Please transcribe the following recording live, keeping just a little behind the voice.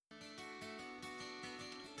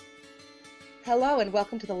Hello and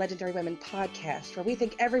welcome to the Legendary Women podcast, where we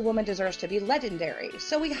think every woman deserves to be legendary.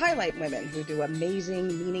 So we highlight women who do amazing,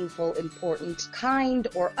 meaningful, important, kind,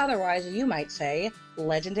 or otherwise, you might say,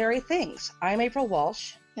 legendary things. I'm April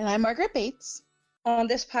Walsh. And I'm Margaret Bates. On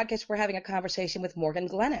this podcast, we're having a conversation with Morgan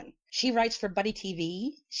Glennon. She writes for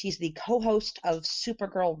BuddyTV. She's the co-host of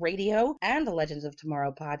Supergirl Radio and the Legends of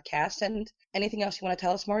Tomorrow podcast. And anything else you want to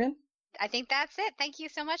tell us, Morgan? I think that's it. Thank you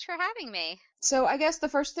so much for having me. So I guess the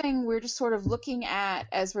first thing we're just sort of looking at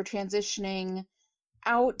as we're transitioning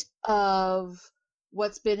out of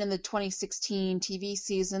what's been in the 2016 TV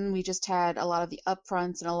season. We just had a lot of the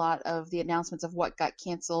upfronts and a lot of the announcements of what got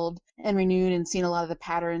canceled and renewed, and seen a lot of the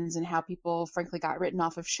patterns and how people frankly got written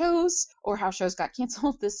off of shows or how shows got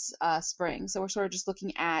canceled this spring. So we're sort of just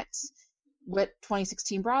looking at what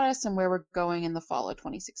 2016 brought us and where we're going in the fall of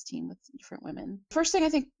 2016 with different women. First thing I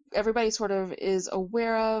think everybody sort of is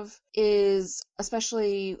aware of is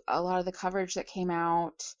especially a lot of the coverage that came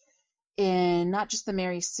out in not just the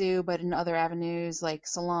Mary Sue, but in other avenues like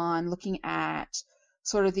Salon, looking at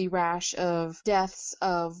sort of the rash of deaths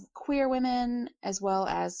of queer women as well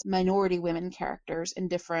as minority women characters in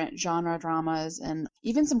different genre dramas and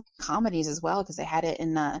even some comedies as well, because they had it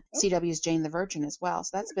in CW's Jane the Virgin as well.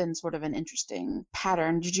 So that's been sort of an interesting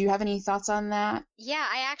pattern. Did you have any thoughts on that? Yeah,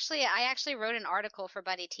 I actually wrote an article for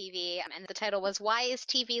BuddyTV, and the title was "Why is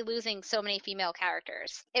TV Losing So Many Female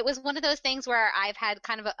Characters?" It was one of those things where I've had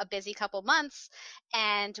kind of a busy couple months,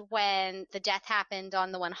 and when the death happened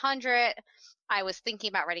on the 100, I was thinking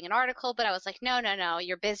about writing an article, but I was like, no,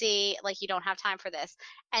 you're busy, like you don't have time for this.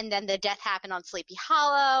 And then the death happened on Sleepy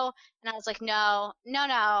Hollow, and I was like, no.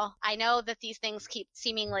 I know that these things keep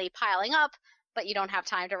seemingly piling up, but you don't have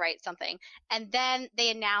time to write something. And then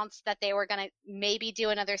they announced that they were going to maybe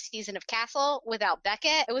do another season of Castle without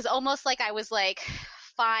Beckett. It was almost like I was like,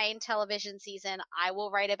 fine, television season, I will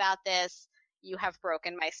write about this. You have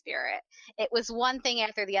broken my spirit. It was one thing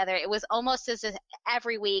after the other. It was almost as if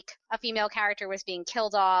every week a female character was being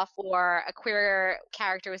killed off, or a queer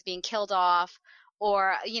character was being killed off,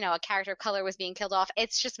 or, a character of color was being killed off.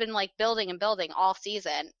 It's just been like building and building all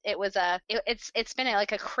season. It's been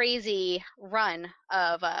like a crazy run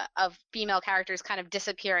of female characters kind of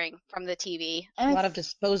disappearing from the TV. A lot of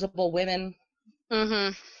disposable women.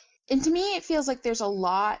 Mm-hmm. And to me, it feels like there's a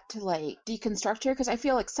lot to deconstruct here, because I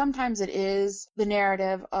feel like sometimes it is the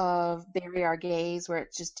narrative of bury our gays, where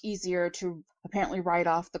it's just easier to apparently write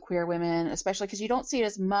off the queer women, especially because you don't see it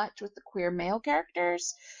as much with the queer male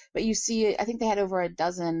characters, but you see it. I think they had over a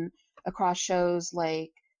dozen across shows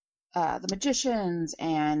like The Magicians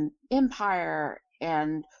and Empire,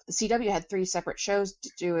 and the CW had 3 separate shows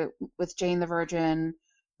to do it with Jane the Virgin,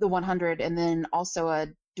 the 100, and then also a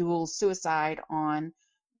dual suicide on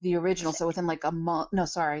the original. So within like a month,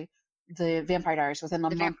 the Vampire Diaries, within a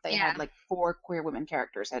month they had like 4 queer women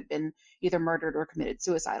characters had been either murdered or committed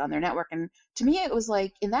suicide on their network. And to me, it was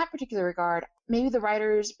like, in that particular regard, maybe the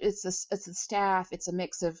writers, it's the staff, it's a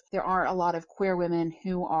mix of, there aren't a lot of queer women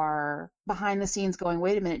who are behind the scenes going,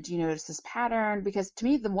 wait a minute, do you notice this pattern? Because to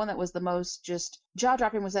me, the one that was the most just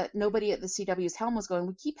jaw-dropping was that nobody at the CW's helm was going,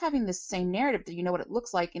 we keep having this same narrative. Do you know what it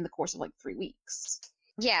looks like in the course of like 3 weeks?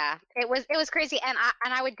 Yeah, it was crazy, and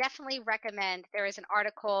I would definitely recommend. There is an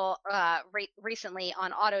article recently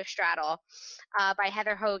on Autostraddle by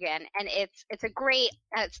Heather Hogan, and it's great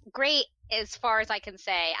as far as I can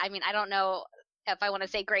say. I mean, I don't know if I want to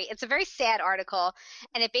say great. It's a very sad article,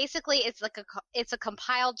 and it basically it's a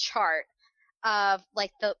compiled chart of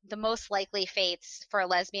like the most likely fates for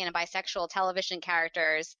lesbian and bisexual television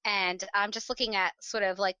characters, and I'm just looking at sort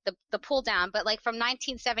of like the pull down, but like from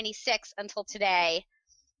 1976 until today,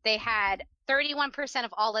 they had 31%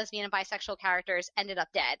 of all lesbian and bisexual characters ended up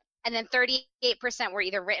dead. And then 38% were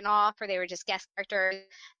either written off or they were just guest characters.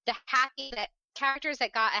 Characters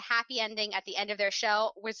that got a happy ending at the end of their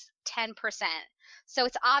show was 10%. So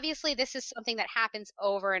it's obviously this is something that happens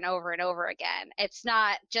over and over and over again. It's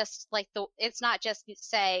not just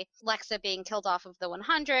say Lexa being killed off of the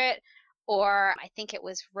 100, or I think it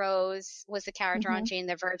was Rose was the character on Jane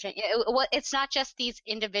the Virgin. It's not just these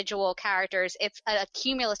individual characters. It's a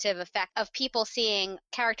cumulative effect of people seeing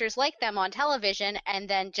characters like them on television and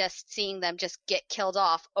then just seeing them just get killed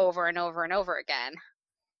off over and over and over again.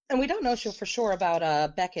 And we don't know for sure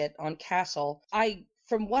about Beckett on Castle.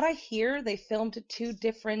 From what I hear, they filmed 2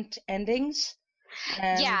 different endings.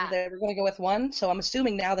 And they were going to go with one, so I'm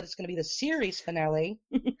assuming now that it's going to be the series finale.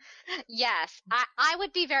 Yes. I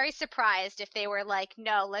would be very surprised if they were like,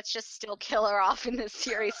 no, let's just still kill her off in the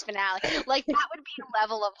series finale. Like, that would be a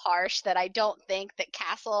level of harsh that I don't think that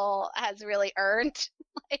Castle has really earned.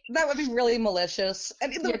 That would be really malicious. I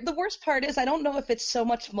mean, the worst part is I don't know if it's so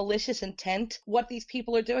much malicious intent, what these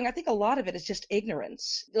people are doing. I think a lot of it is just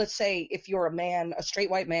ignorance. Let's say if you're a man, a straight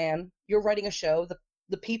white man, you're writing a show,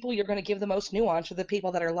 the people you're going to give the most nuance are the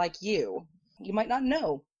people that are like you. You might not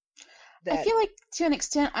know that. I feel like to an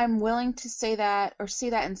extent I'm willing to say that or see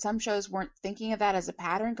that in some shows weren't thinking of that as a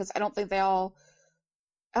pattern, because I don't feel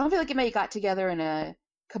like anybody got together in a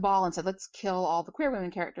cabal and said, let's kill all the queer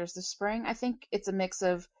women characters this spring. I think it's a mix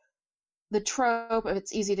of the trope of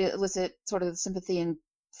it's easy to elicit sort of the sympathy and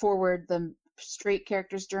forward the straight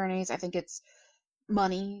characters' journeys. I think it's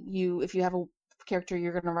money. If you have a character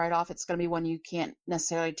you're going to write off, it's going to be one you can't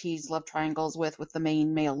necessarily tease love triangles with the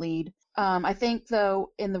main male lead. I think,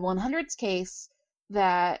 though, in the 100's case,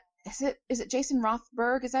 that is it Jason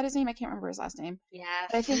Rothberg? Is that his name? I can't remember his last name. Yeah.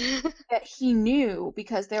 But I think that he knew,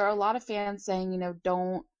 because there are a lot of fans saying,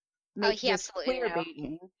 don't make this queer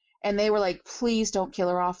baiting. And they were like, please don't kill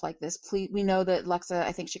her off like this. Please, we know that Lexa,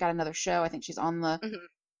 I think she got another show. I think she's on the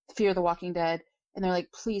Fear the Walking Dead. And they're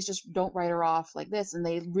like, please just don't write her off like this. And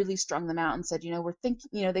they really strung them out and said, we're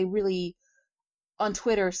thinking, they really on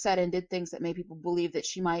Twitter said and did things that made people believe that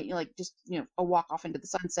she might just, a walk off into the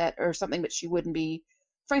sunset or something, but she wouldn't be,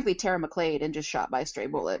 frankly, Tara McClade and just shot by a stray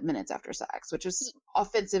bullet minutes after sex, which was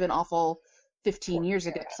offensive and awful 15 years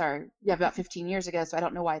ago. Sorry. Yeah, about 15 years ago. So I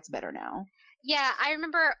don't know why it's better now. Yeah, I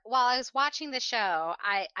remember while I was watching the show,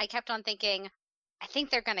 I kept on thinking, I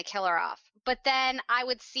think they're going to kill her off. But then I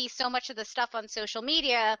would see so much of the stuff on social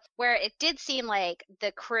media where it did seem like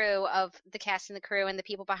the crew of the cast and the crew and the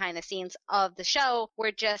people behind the scenes of the show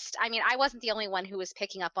were just, I wasn't the only one who was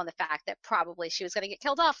picking up on the fact that probably she was going to get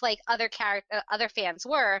killed off, like other fans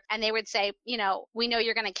were. And they would say, we know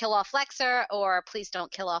you're going to kill off Lexa, or please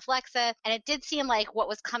don't kill off Lexa. And it did seem like what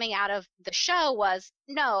was coming out of the show was,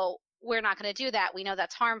 no, we're not going to do that. We know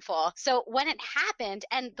that's harmful. So when it happened,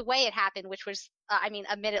 and the way it happened, which was,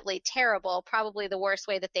 admittedly terrible, probably the worst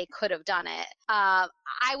way that they could have done it, I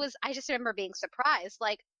just remember being surprised,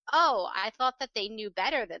 like, oh, I thought that they knew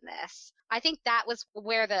better than this. I think that was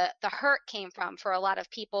where the hurt came from for a lot of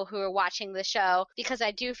people who were watching the show, because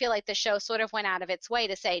I do feel like the show sort of went out of its way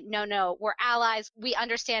to say, no, we're allies. We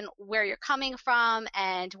understand where you're coming from,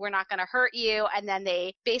 and we're not going to hurt you. And then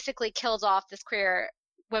they basically killed off this queer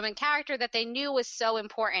women character that they knew was so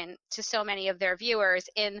important to so many of their viewers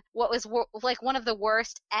in what was like one of the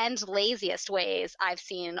worst and laziest ways I've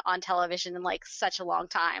seen on television in like such a long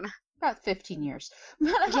time. About 15 years.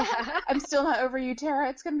 Yeah. I'm still not over you, Tara.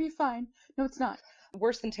 It's going to be fine. No, it's not.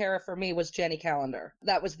 Worse than Tara for me was Jenny Calendar.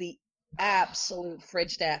 That was the absolute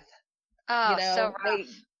fridge death. Oh, so rough.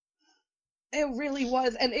 It really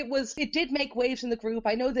was. And it did make waves in the group.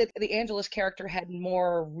 I know that the Angelus character had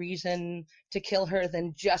more reason to kill her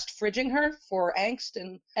than just fridging her for angst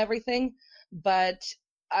and everything. But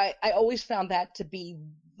I always found that to be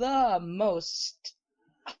the most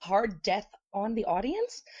hard death on the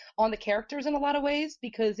audience, on the characters in a lot of ways,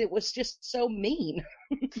 because it was just so mean.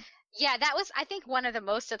 Yeah, that was, I think, one of the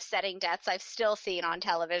most upsetting deaths I've still seen on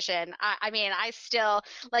television. I still,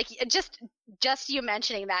 like, just you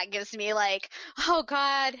mentioning that gives me, like, oh,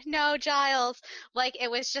 God, no, Giles. Like, it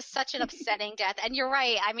was just such an upsetting death. And you're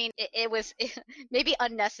right. It was maybe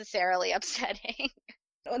unnecessarily upsetting.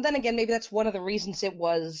 And then again, maybe that's one of the reasons it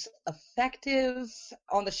was effective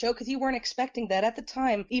on the show, because you weren't expecting that at the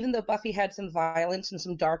time. Even though Buffy had some violence and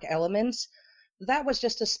some dark elements, that was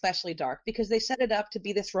just especially dark because they set it up to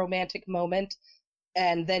be this romantic moment,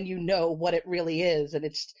 and then you know what it really is, and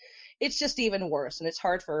it's just even worse. And it's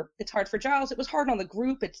hard for Giles. It was hard on the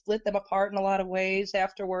group. It split them apart in a lot of ways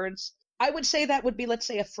afterwards. I would say that would be, let's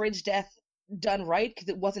say, a fridge death done right, because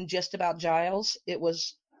it wasn't just about Giles.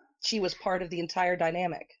 She was part of the entire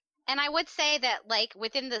dynamic. And I would say that, like,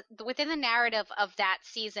 within the narrative of that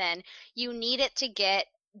season, you needed to get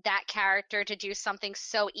that character to do something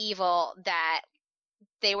so evil that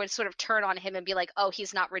they would sort of turn on him and be like, oh,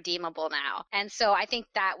 he's not redeemable now. And so I think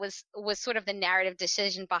that was sort of the narrative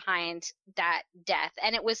decision behind that death.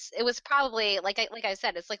 And it was probably, like I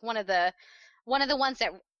said, it's like one of the ones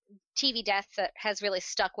that TV deaths that has really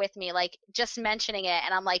stuck with me, like just mentioning it,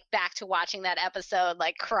 and I'm like back to watching that episode,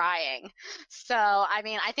 like crying. So, I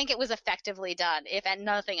think it was effectively done, if and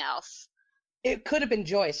nothing else. It could have been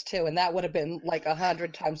Joyce too, and that would have been like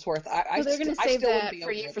 100 times worth. They're going to save that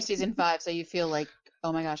for you for season 5, so you feel like,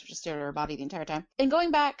 oh my gosh, I've just stared at her body the entire time. And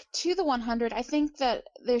going back to the 100, I think that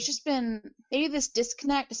there's just been maybe this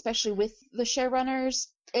disconnect, especially with the showrunners,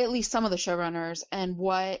 at least some of the showrunners, and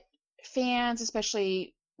what fans,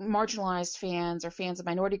 especially marginalized fans or fans of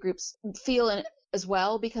minority groups, feel in as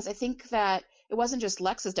well. Because I think that it wasn't just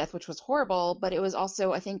Lex's death, which was horrible, but it was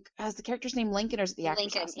also, I think, has the character's name Lincoln or is it the actor's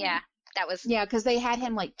Lincoln, last name? yeah. That was... Yeah, because they had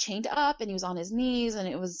him, like, chained up and he was on his knees, and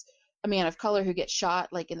it was a man of color who gets shot,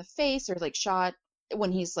 like, in the face or, like, shot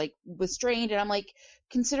when he's, like, restrained. And I'm like,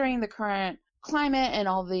 considering the current climate and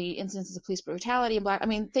all the instances of police brutality and black, I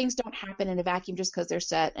mean, things don't happen in a vacuum just because they're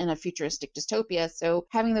set in a futuristic dystopia. So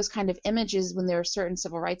having those kind of images when there are certain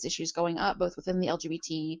civil rights issues going up, both within the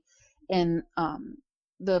LGBT and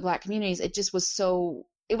the black communities, it just was so,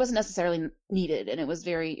 it wasn't necessarily needed, and it was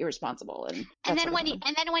very irresponsible. And then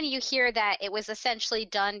when you hear that it was essentially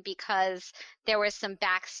done because there was some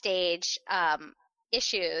backstage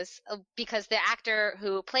issues, because the actor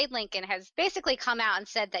who played Lincoln has basically come out and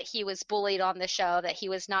said that he was bullied on the show, that he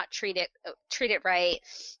was not treated right,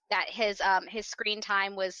 that his screen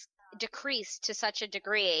time was decreased to such a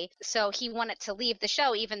degree, so he wanted to leave the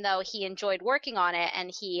show, even though he enjoyed working on it and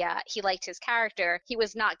he liked his character. He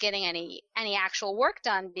was not getting any actual work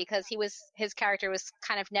done because his character was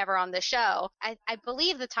kind of never on the show. I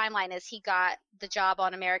believe the timeline is he got the job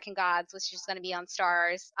on American Gods, which is going to be on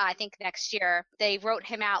Stars, I think next year. They wrote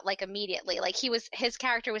him out like immediately. Like his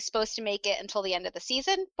character was supposed to make it until the end of the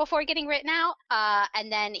season before getting written out. And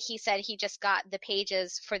then he said he just got the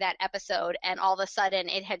pages for that episode, and all of a sudden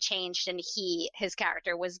it had changed, and his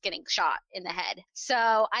character was getting shot in the head.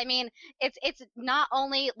 So I mean, it's not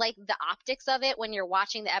only like the optics of it when you're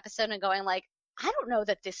watching the episode and going like, I don't know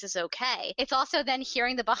that this is okay. It's also then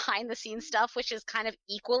hearing the behind the scenes stuff, which is kind of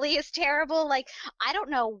equally as terrible. Like, I don't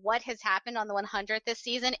know what has happened on the 100th this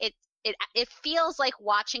season. It feels like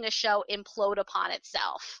watching a show implode upon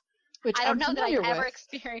itself. Which I don't know that I've ever with,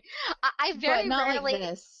 experienced. I very rarely, like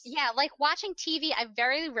this. Yeah, like watching TV, I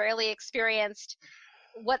very rarely experienced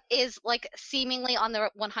what is like seemingly on the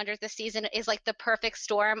 100th this season is like the perfect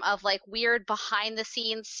storm of like weird behind the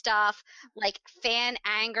scenes stuff, like fan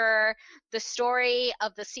anger, the story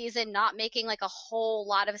of the season not making like a whole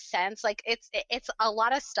lot of sense. Like it's a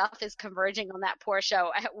lot of stuff is converging on that poor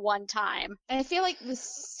show at one time. And I feel like the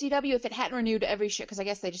CW, if it hadn't renewed every show, because I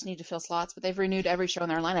guess they just need to fill slots, but they've renewed every show in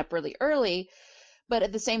their lineup really early. But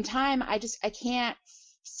at the same time, I can't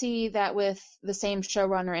see that with the same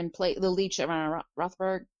showrunner in place, the lead showrunner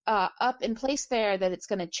Rothberg, up in place there, that it's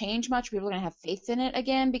going to change much. People are going to have faith in it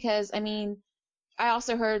again, because I mean, I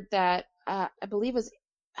also heard that I believe it was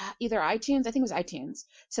either iTunes, I think it was iTunes,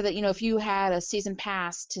 so that, you know, if you had a season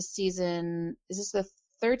pass to season, is this the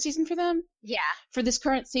third season for them? Yeah. For this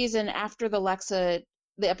current season, after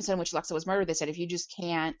the episode in which Lexa was murdered, they said, if you just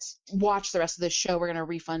can't watch the rest of the show, we're going to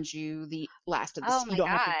refund you the last of the season. You don't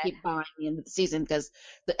have to keep buying the end of the season, because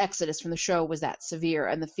the exodus from the show was that severe,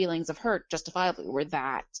 and the feelings of hurt justifiably were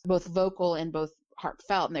that both vocal and both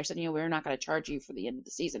heartfelt. And they said, you know, we're not going to charge you for the end of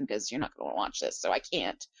the season because you're not going to watch this. So I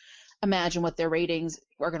can't imagine what their ratings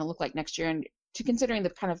are going to look like next year, and to considering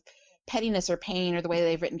the kind of pettiness or pain or the way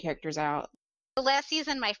they've written characters out. The last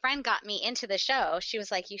season, my friend got me into the show. She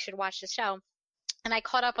was like, you should watch the show. And I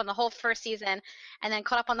caught up on the whole first season, and then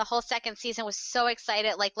caught up on the whole second season. Was so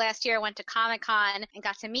excited. Like last year I went to Comic-Con and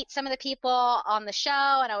got to meet some of the people on the show,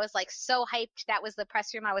 and I was like so hyped. That was the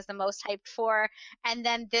press room I was the most hyped for. And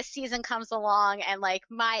then this season comes along, and like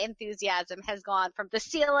my enthusiasm has gone from the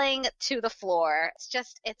ceiling to the floor.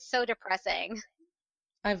 It's so depressing.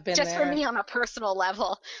 I've been just there. For me on a personal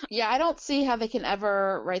level. Yeah, I don't see how they can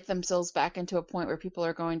ever write themselves back into a point where people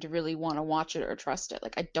are going to really want to watch it or trust it.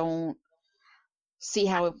 Like, I don't see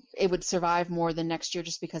how it would survive more than next year,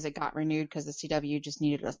 just because it got renewed, because the CW just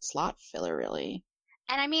needed a slot filler, really.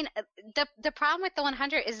 And I mean, the problem with the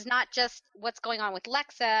 100 is not just what's going on with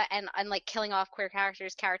Lexa and like killing off queer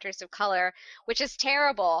characters of color, which is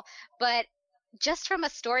terrible, but just from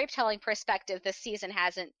a storytelling perspective, this season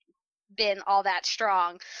hasn't been all that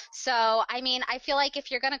strong. So, I mean, I feel like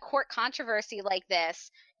if you're going to court controversy like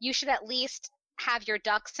this, you should at least have your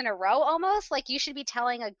ducks in a row almost. Like, you should be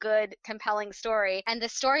telling a good, compelling story. And the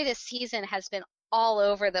story this season has been all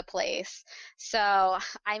over the place. So,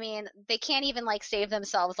 I mean, they can't even like save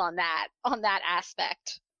themselves on that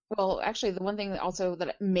aspect. Well, actually, the one thing that also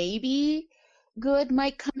that maybe good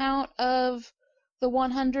might come out of the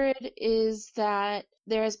 100 is that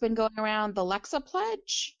there has been going around the Lexa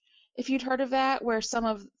Pledge, if you'd heard of that, where some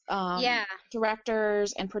of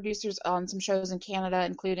directors and producers on some shows in Canada,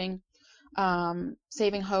 including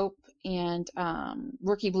Saving Hope and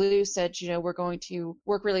Rookie Blue, said, you know, we're going to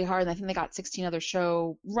work really hard. And I think they got 16 other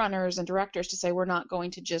show runners and directors to say, we're not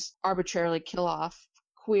going to just arbitrarily kill off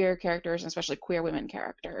queer characters, and especially queer women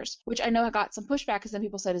characters, which I know got some pushback, because then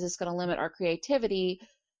people said, is this going to limit our creativity?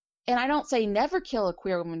 And I don't say never kill a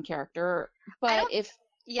queer woman character, but if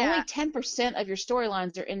only 10% of your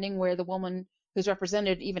storylines are ending where the woman who's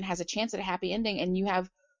represented even has a chance at a happy ending, and you have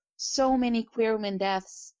so many queer women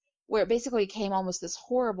deaths where it basically became almost this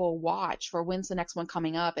horrible watch for when's the next one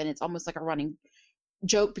coming up, and it's almost like a running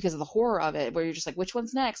joke because of the horror of it, where you're just like, which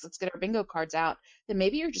one's next? Let's get our bingo cards out. Then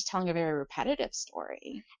maybe you're just telling a very repetitive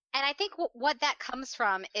story. And I think what that comes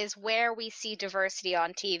from is where we see diversity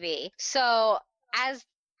on TV. So as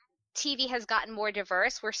TV has gotten more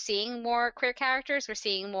diverse, we're seeing more queer characters. We're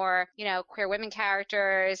seeing more, queer women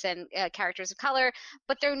characters and characters of color,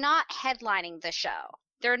 but they're not headlining the show.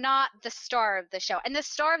 They're not the star of the show. And the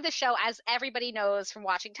star of the show, as everybody knows from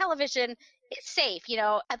watching television, is safe.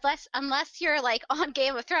 Unless you're like on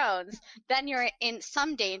Game of Thrones, then you're in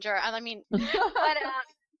some danger. I mean,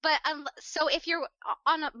 so if you're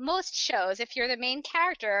on most shows, if you're the main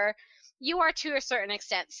character, you are to a certain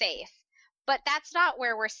extent safe. But that's not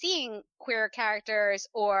where we're seeing queer characters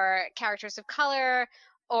or characters of color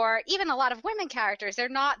or even a lot of women characters. They're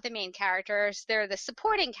not the main characters. They're the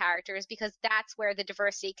supporting characters, because that's where the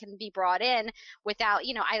diversity can be brought in without,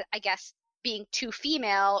 I guess, being too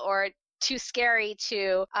female or too scary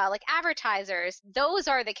to like advertisers. Those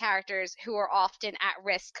are the characters who are often at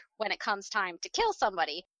risk when it comes time to kill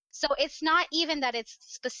somebody. So it's not even that it's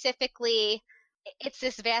specifically, it's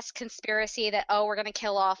this vast conspiracy that, we're going to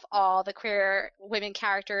kill off all the queer women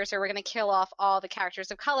characters, or we're going to kill off all the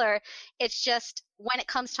characters of color. It's just when it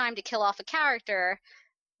comes time to kill off a character,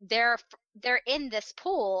 they're in this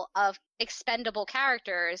pool of expendable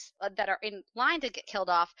characters that are in line to get killed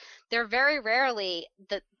off. They're very rarely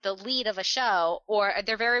the lead of a show, or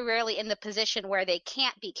they're very rarely in the position where they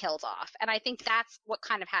can't be killed off. And I think that's what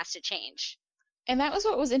kind of has to change. And that was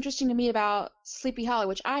what was interesting to me about Sleepy Hollow,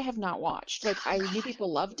 which I have not watched. Like, I knew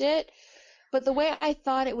people loved it, but the way I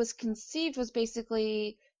thought it was conceived was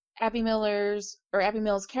basically Abby Mill's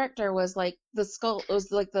character was like the skull. It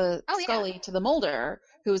was like the Scully to the Mulder,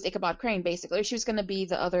 who was Ichabod Crane, basically. She was going to be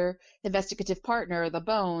the other investigative partner, the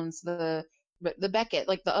Bones, the Beckett,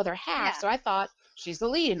 like the other half. Yeah. So I thought she's the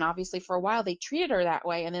lead, and obviously for a while they treated her that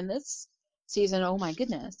way. And then this season, oh my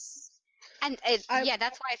goodness. And that's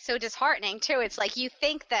why it's so disheartening too. It's like, you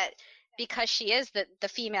think that because she is the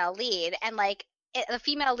female lead, and like the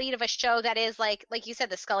female lead of a show that is like you said,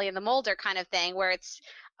 the Scully and the Mulder kind of thing, where it's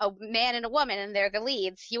a man and a woman and they're the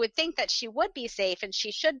leads, you would think that she would be safe and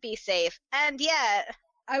she should be safe. And yet,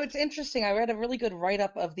 it's interesting. I read a really good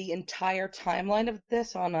write-up of the entire timeline of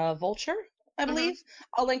this on Vulture, I believe.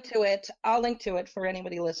 Mm-hmm. I'll link to it for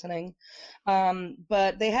anybody listening.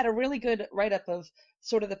 But they had a really good write-up of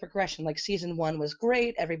sort of the progression. Like, season 1 was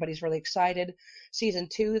great. Everybody's really excited. Season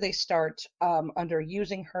 2, they start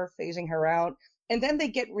underusing her, phasing her out. And then they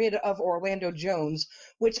get rid of Orlando Jones,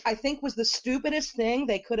 which I think was the stupidest thing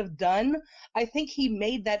they could have done. I think he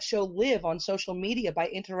made that show live on social media by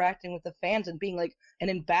interacting with the fans and being like an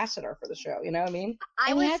ambassador for the show. You know what I mean?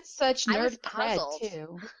 He had such nerd cred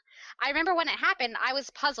too. I remember when it happened, I was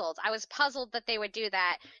puzzled. I was puzzled that they would do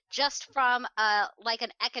that, just from like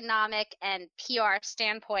an economic and PR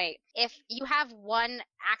standpoint. If you have one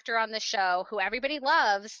actor on the show who everybody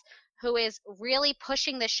loves, who is really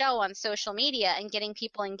pushing the show on social media and getting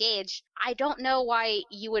people engaged, I don't know why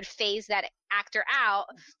you would phase that actor out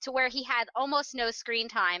to where he had almost no screen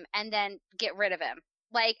time and then get rid of him.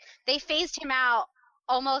 Like, they phased him out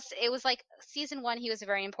almost. It was like season 1, he was a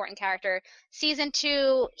very important character. Season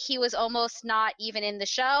 2, he was almost not even in the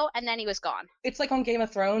show, and then he was gone. It's like on Game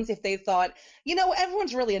of Thrones, if they thought,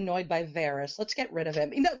 everyone's really annoyed by Varys, let's get rid of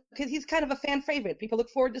him. Because he's kind of a fan favorite. People look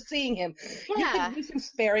forward to seeing him. Yeah. You can use him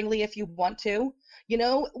sparingly if you want to,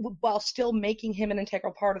 while still making him an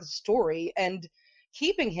integral part of the story and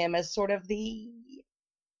keeping him as sort of the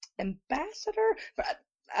ambassador.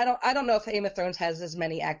 I don't know if Game of Thrones has as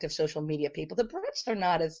many active social media people. The Brits are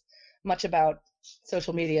not as much about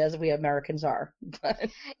social media as we Americans are.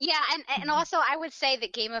 Yeah, and also I would say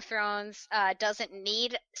that Game of Thrones doesn't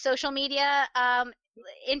need social media.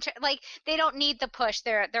 They don't need the push.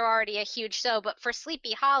 They're already a huge show. But for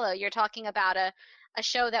Sleepy Hollow, you're talking about a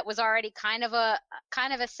show that was already kind of a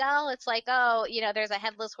sell. It's like, there's a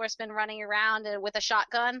headless horseman running around with a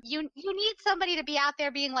shotgun. You need somebody to be out there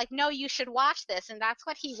being like, no, you should watch this. And that's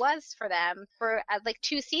what he was for them for like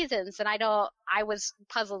 2 seasons. And I was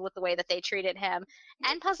puzzled with the way that they treated him,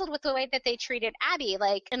 and puzzled with the way that they treated Abby.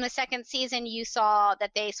 Like, in the 2nd season, you saw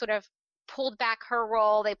that they sort of pulled back her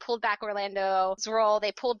role. They pulled back Orlando's role.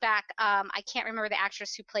 They pulled back, I can't remember the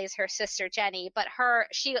actress who plays her sister, Jenny, but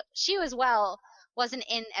she as well wasn't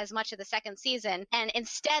in as much of the 2nd season, and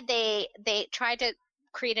instead they tried to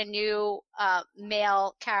create a new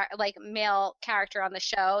male character on the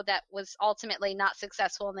show that was ultimately not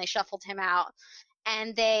successful, and they shuffled him out.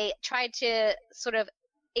 And they tried to sort of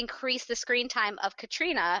increase the screen time of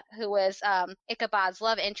Katrina, who was Ichabod's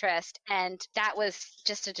love interest, and that was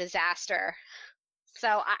just a disaster.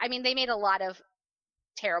 So, I mean, they made a lot of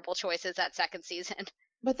terrible choices that second season.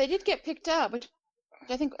 But they did get picked up, which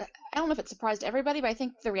I think, I don't know if it surprised everybody, but I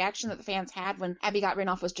think the reaction that the fans had when Abby got written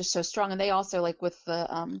off was just so strong. And they also, like with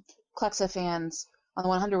the Clexa fans on the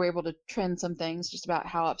 100, were able to trend some things just about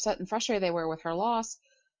how upset and frustrated they were with her loss.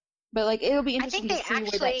 But, like, it'll be interesting to see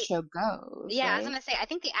where that show goes. Yeah, right? I was going to say, I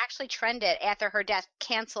think they actually trended after her death,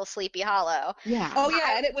 cancel Sleepy Hollow. Yeah. Oh,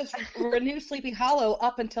 yeah, and it was renew Sleepy Hollow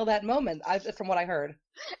up until that moment, from what I heard.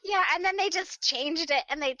 Yeah, and then they just changed it,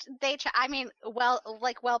 and I mean, well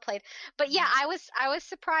played. But yeah, I was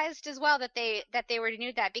surprised as well that they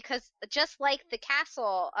renewed that, because just like the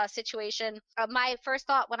castle situation, my first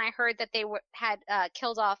thought when I heard that they had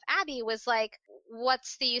killed off Abby was like,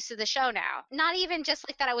 what's the use of the show now? Not even just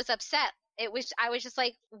like that I was upset. I was just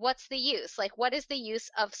like, what's the use? Like, what is the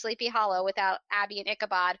use of Sleepy Hollow without Abby and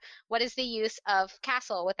Ichabod? What is the use of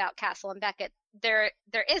Castle without Castle and Beckett? There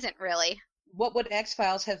isn't really. What would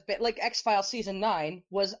X-Files have been? Like, X-Files Season 9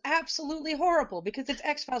 was absolutely horrible because it's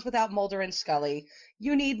X-Files without Mulder and Scully.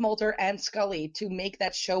 You need Mulder and Scully to make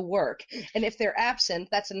that show work. And if they're absent,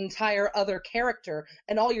 that's an entire other character,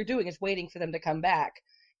 and all you're doing is waiting for them to come back.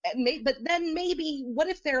 But then maybe, what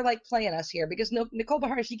if they're, like, playing us here? Because Nicole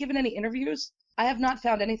Bahar, has she given any interviews? I have not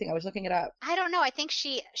found anything. I was looking it up. I don't know. I think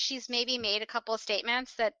she's maybe made a couple of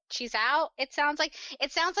statements that she's out. It sounds like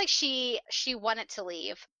she wanted to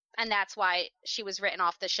leave, and that's why she was written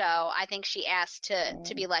off the show. I think she asked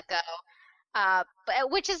to be let go, but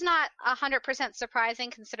which is not 100% surprising,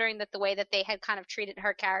 considering that the way that they had kind of treated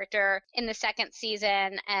her character in the second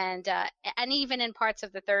season and even in parts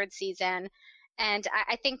of the third season. And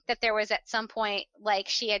I think that there was at some point, like,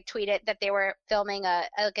 she had tweeted that they were filming a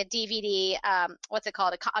DVD, what's it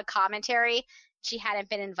called, a commentary. She hadn't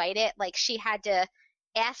been invited. Like, she had to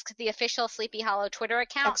ask the official Sleepy Hollow Twitter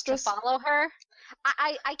account to follow her.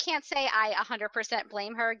 I can't say I 100%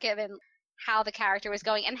 blame her, given how the character was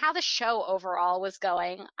going and how the show overall was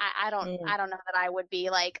going. I don't know that I would be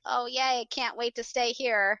like, oh yay, can't wait to stay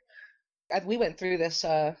here. We went through this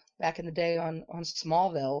back in the day on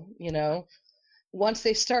Smallville, you know. Once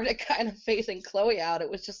they started kind of phasing Chloe out, it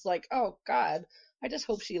was just like, oh God, I just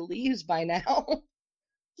hope she leaves by now.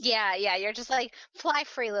 Yeah, you're just like, fly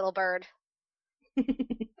free, little bird.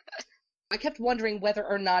 I kept wondering whether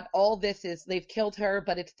or not all this is they've killed her,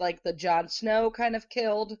 but it's like the Jon Snow kind of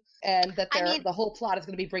killed, and that the whole plot is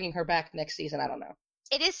going to be bringing her back next season. I don't know.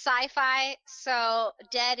 It is sci-fi, so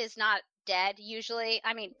dead is not dead usually.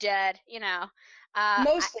 I mean, dead, you know.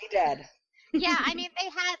 Mostly dead. Yeah, I mean,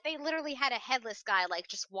 they literally had a headless guy, like,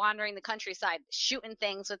 just wandering the countryside, shooting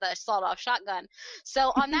things with a sawed-off shotgun.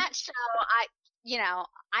 So on that show,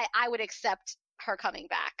 I would accept her coming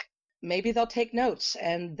back. Maybe they'll take notes,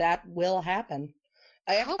 and that will happen.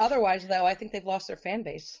 Otherwise, though, I think they've lost their fan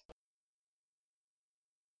base.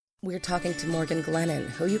 We're talking to Morgan Glennon,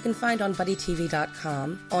 who you can find on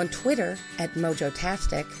BuddyTV.com, on Twitter at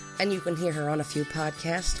Mojotastic, and you can hear her on a few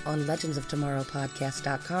podcasts on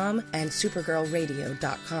legendsoftomorrowpodcast.com and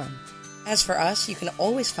supergirlradio.com. As for us, you can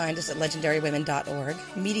always find us at legendarywomen.org,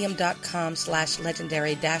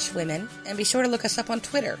 medium.com/legendary-women, and be sure to look us up on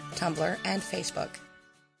Twitter, Tumblr, and Facebook.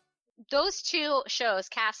 Those two shows,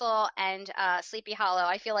 Castle and Sleepy Hollow,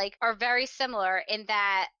 I feel like are very similar in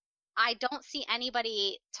that I don't see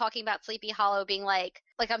anybody talking about Sleepy Hollow being like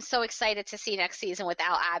I'm so excited to see next season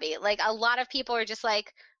without Abby. Like, a lot of people are just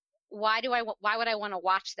like, why would I want to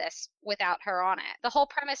watch this without her on it? The whole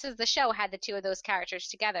premise of the show had the two of those characters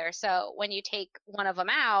together. So when you take one of them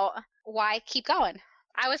out, why keep going?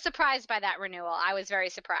 I was surprised by that renewal. I was very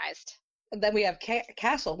surprised. And then we have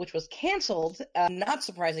Castle, which was canceled, not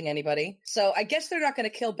surprising anybody. So I guess they're not going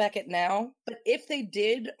to kill Beckett now. But if they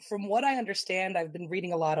did, from what I understand, I've been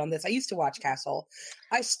reading a lot on this. I used to watch Castle.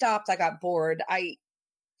 I stopped. I got bored.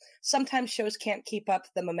 Sometimes shows can't keep up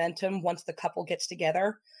the momentum once the couple gets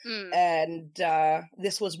together. And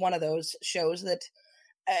this was one of those shows that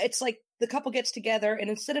it's like the couple gets together,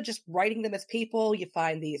 and instead of just writing them as people, you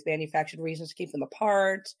find these manufactured reasons to keep them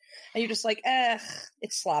apart. And you're just like,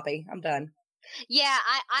 it's sloppy. I'm done. Yeah,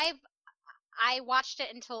 I watched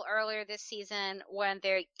it until earlier this season when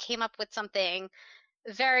they came up with something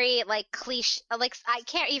very, like, cliche. Like, I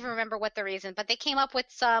can't even remember what the reason, but they came up with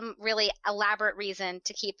some really elaborate reason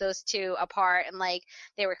to keep those two apart. And, like,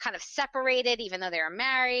 they were kind of separated even though they were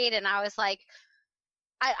married. And I was like,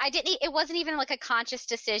 it wasn't even like a conscious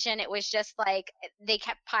decision. It was just like they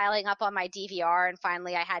kept piling up on my DVR, and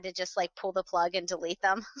finally I had to just like pull the plug and delete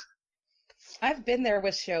them. I've been there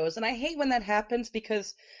with shows, and I hate when that happens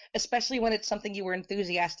because, especially when it's something you were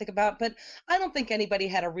enthusiastic about, but I don't think anybody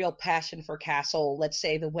had a real passion for Castle, let's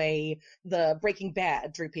say the way the Breaking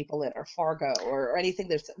Bad drew people in, or Fargo, or anything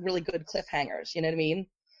that's really good cliffhangers, you know what I mean?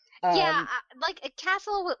 Yeah, Um, like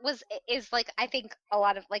is like I think a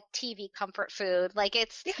lot of like TV comfort food. Like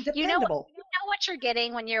it's yeah, you know dependable. you know what you're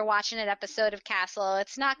getting when you're watching an episode of Castle.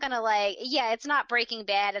 It's not gonna like it's not Breaking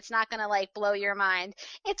Bad. It's not gonna like blow your mind.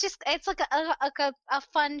 It's like a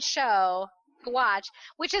fun show to watch,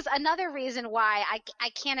 which is another reason why I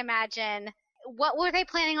can't imagine what were they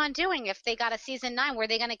planning on doing if they got a season 9. Were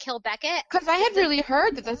they gonna kill Beckett? Because I had really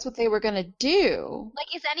heard that that's what they were going to do.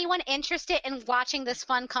 Like, is anyone interested in watching this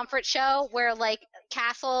fun comfort show where like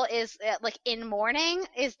Castle is like in mourning?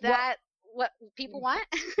 Is Well, that what people want?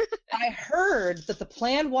 I heard that the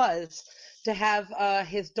plan was to have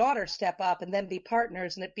his daughter step up and then be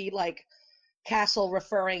partners, and it be like Castle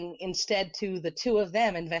referring instead to the two of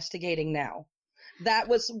them investigating now. That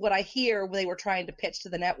was what I hear they were trying to pitch to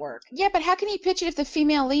the network. Yeah, but how can he pitch it if the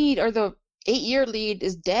female lead or the 8-year lead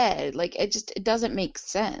is dead? Like, it doesn't make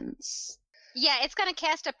sense. Yeah, it's gonna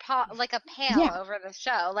cast a pale Yeah. over the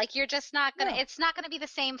show. Like you're just not gonna. No. It's not gonna be the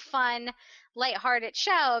same fun, lighthearted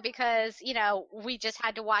show because we just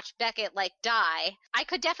had to watch Beckett like die. I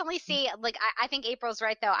could definitely see like I think April's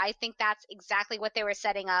right though. I think that's exactly what they were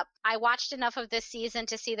setting up. I watched enough of this season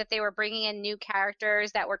to see that they were bringing in new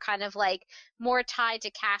characters that were kind of like more tied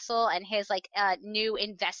to Castle and his like new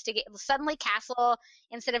investigate. Suddenly, Castle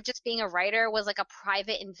instead of just being a writer was like a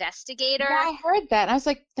private investigator. Yeah, I heard that. And I was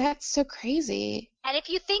like, that's so crazy. And if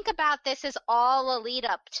you think about this as all a lead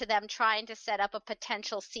up to them trying to set up a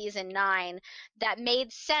potential season 9 that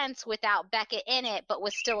made sense without Beckett in it, but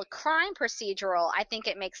was still a crime procedural, I think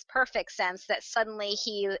it makes perfect sense that suddenly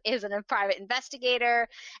he is a private investigator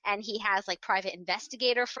and he has like private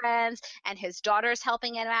investigator friends and his daughter's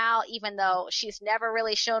helping him out, even though she's never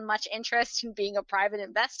really shown much interest in being a private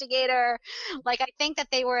investigator. Like, I think that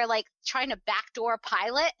they were like trying to backdoor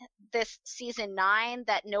pilot this season 9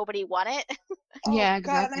 that nobody wanted. Yeah,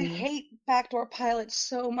 God, exactly. I hate backdoor pilots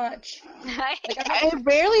so much. Like, I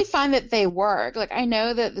rarely find that they work. Like, I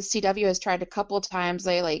know that the CW has tried a couple of times.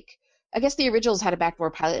 I guess the originals had a backdoor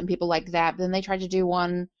pilot and people like that, but then they tried to do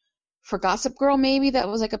one for Gossip Girl maybe that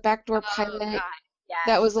was like a backdoor pilot. God, yes.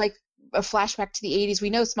 That was like a flashback to the 80s. We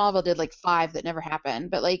know Smallville did like 5 that never happened,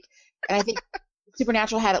 but like, and I think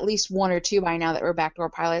Supernatural had at least 1 or 2 by now that were backdoor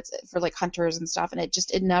pilots for like hunters and stuff, and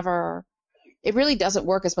it really doesn't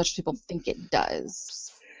work as much as people think it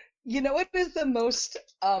does. You know what is the most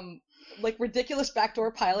like ridiculous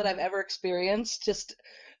backdoor pilot I've ever experienced? Just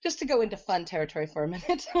to go into fun territory for a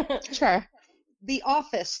minute. Sure. The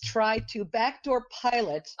Office tried to backdoor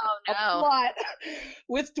pilot a no. plot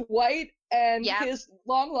with Dwight and Yep. his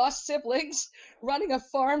long-lost siblings running a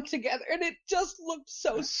farm together, and it just looked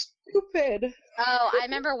so stupid. Oh, I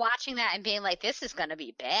remember watching that and being like, this is going to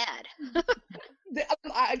be bad.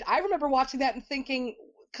 I remember watching that and thinking,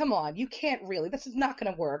 come on, you can't really. This is not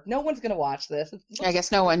going to work. No one's going to watch this. I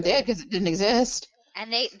guess no one did because it didn't exist.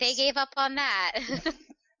 And they gave up on that.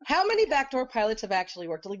 How many backdoor pilots have actually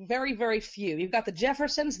worked? Like, very, very few. You've got the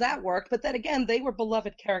Jeffersons, that worked, but then again, they were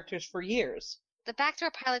beloved characters for years. The backdoor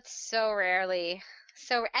pilots so rarely.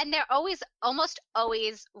 And they're almost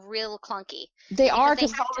always real clunky. They are, they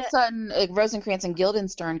because have all of to- a sudden, like, Rosencrantz and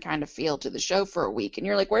Guildenstern kind of feel to the show for a week, and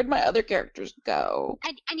you're like, where'd my other characters go?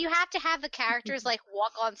 And you have to have the characters like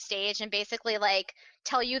walk on stage and basically like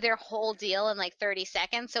tell you their whole deal in like 30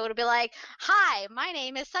 seconds. So it'll be like, "Hi, my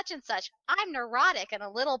name is such and such. I'm neurotic and a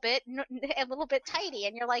little bit tidy."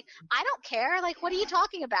 And you're like, "I don't care. Like, what are you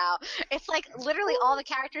talking about?" It's like literally all the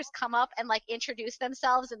characters come up and like introduce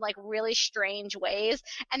themselves in like really strange ways,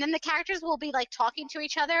 and then the characters will be like talking to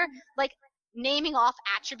each other, like naming off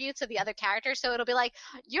attributes of the other character. So it'll be like,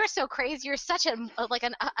 "You're so crazy. You're such an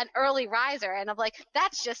early riser." And I'm like,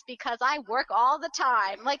 "That's just because I work all the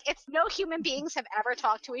time." Like, it's no human beings have ever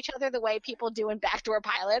talked to each other the way people do in backdoor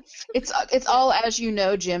pilots. It's all, as you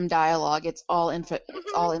know, Jim dialogue. It's all info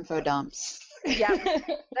dumps. Yeah,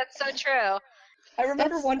 that's so true. I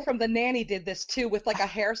remember one from The Nanny did this too with like a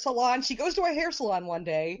hair salon. She goes to a hair salon one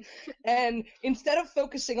day, and instead of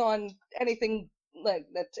focusing on anything like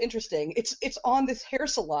that's interesting, it's on this hair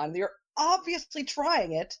salon. They're obviously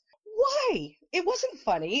trying it. Why? It wasn't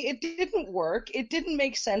funny. It didn't work. It didn't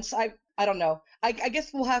make sense. I don't know. I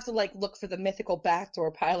guess we'll have to like look for the mythical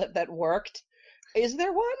backdoor pilot that worked. Is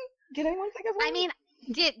there one? Did anyone think of one? I mean,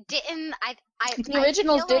 The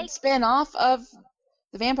originals did spin off of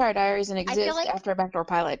the Vampire Diaries and feel exist like- after a backdoor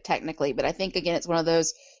pilot, technically. But I think, again, it's one of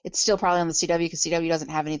those, it's still probably on the CW because CW doesn't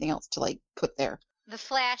have anything else to, like, put there. the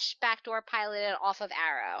Flash backdoor piloted off of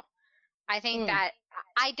Arrow. I think that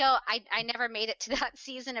I never made it to that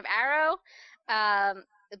season of Arrow,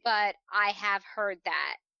 but I have heard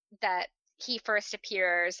that he first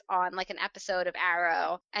appears on like an episode of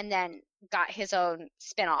Arrow and then got his own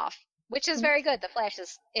spin-off, which is very good. The Flash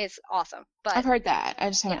is awesome. But I've heard that. I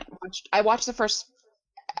just haven't watched.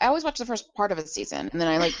 I always watch the first part of a season, and then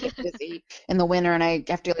I like get busy in the winter, and I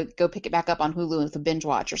have to like, go pick it back up on Hulu with a binge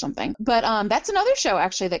watch or something. But that's another show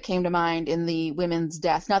actually that came to mind in the women's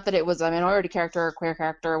death. Not that it was a minority character, a queer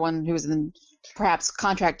character, one who was in perhaps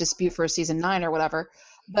contract dispute for season 9 or whatever.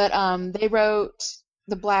 But they wrote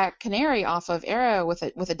the Black Canary off of Arrow with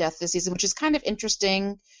a death this season, which is kind of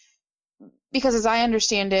interesting. Because as I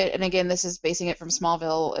understand it, and again, this is basing it from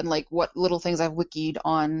Smallville and like what little things I've wikied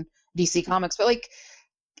on DC Comics, but like,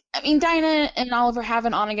 I mean, Dinah and Oliver have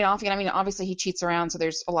an on again, off again. I mean, obviously he cheats around, so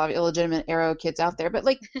there's a lot of illegitimate Arrow kids out there, but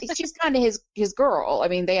like, she's kind of his girl. I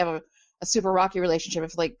mean, they have a super rocky relationship.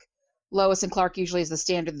 If like Lois and Clark usually is the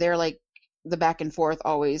standard, they're like the back and forth,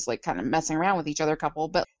 always like kind of messing around with each other couple,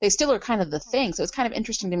 but they still are kind of the thing. So it's kind of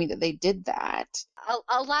interesting to me that they did that.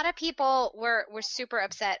 A lot of people were super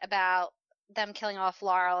upset about them killing off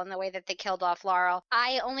Laurel and the way that they killed off Laurel.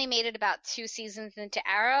 I only made it about 2 seasons into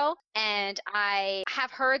Arrow, and I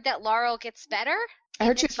have heard that Laurel gets better. I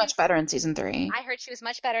heard she was much better in season 3. I heard she was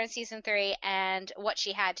much better in season 3 and what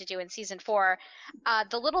she had to do in season 4.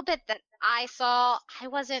 The little bit that I saw, I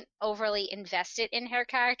wasn't overly invested in her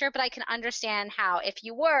character, but I can understand how, if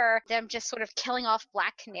you were, them just sort of killing off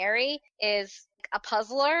Black Canary is a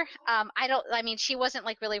puzzler. I mean, she wasn't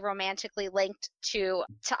like really romantically linked to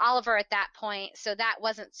Oliver at that point, so that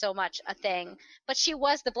wasn't so much a thing. But she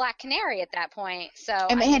was the Black Canary at that point, so.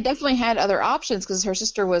 And they had definitely had other options because her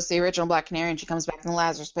sister was the original Black Canary, and she comes back in the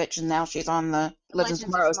Lazarus Pit, and now she's on the Legends of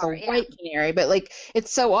Tomorrow as the White Canary. But like,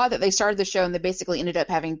 it's so odd that they started the show and they basically ended up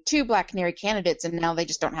having 2 Black Canary candidates, and now they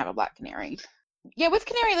just don't have a Black Canary. Yeah, with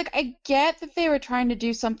Canary, like, I get that they were trying to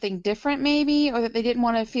do something different maybe, or that they didn't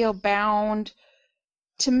want to feel bound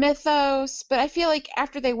to mythos, but I feel like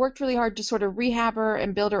after they worked really hard to sort of rehab her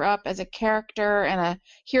and build her up as a character and a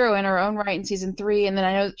hero in her own right in season 3, and then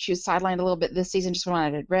I know that she was sidelined a little bit this season just when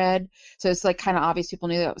I had read, so it's like kind of obvious people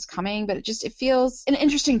knew that was coming, but it feels an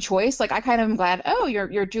interesting choice. Like, I kind of am glad, oh,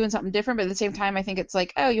 you're doing something different, but at the same time I think it's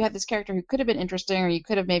like, oh, you had this character who could have been interesting or you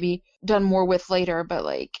could have maybe done more with later, but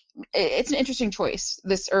like, it's an interesting choice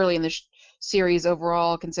this early in the series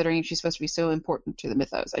overall, considering she's supposed to be so important to the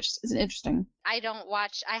mythos. It's interesting. I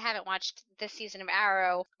haven't watched this season of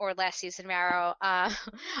Arrow or last season of Arrow.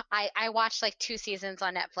 I watched like 2 seasons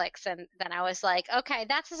on Netflix, and then I was like, okay,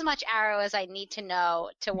 that's as much Arrow as I need to know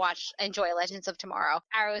to enjoy Legends of Tomorrow.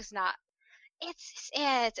 Arrow's not.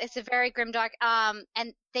 It's a very grimdark.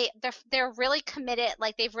 And they're really committed.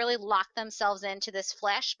 Like, they've really locked themselves into this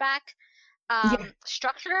flashback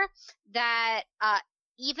structure that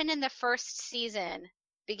even in the first season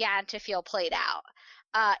began to feel played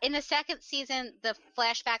out. In the second season, the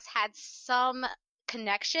flashbacks had some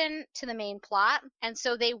connection to the main plot, and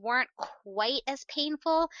so they weren't quite as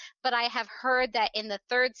painful, but I have heard that in the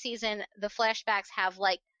third season, the flashbacks have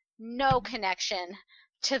like no connection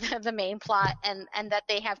to the main plot, and that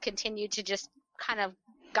they have continued to just kind of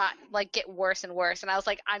get worse and worse, and I was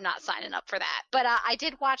like, I'm not signing up for that. But I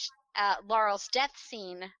did watch Laurel's death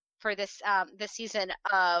scene for this season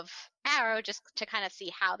of Arrow, just to kind of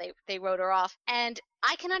see how they wrote her off. And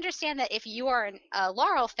I can understand that if you are a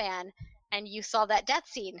Laurel fan and you saw that death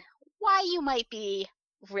scene, why you might be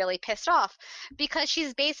really pissed off. Because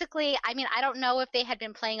she's basically, I mean, I don't know if they had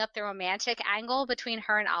been playing up the romantic angle between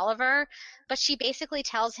her and Oliver, but she basically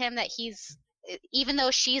tells him that even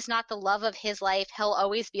though she's not the love of his life, he'll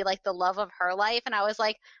always be like the love of her life. And I was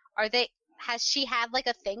like, has she had like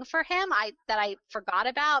a thing for him that I forgot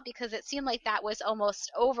about? Because it seemed like that was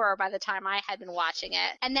almost over by the time I had been watching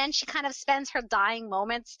it. And then she kind of spends her dying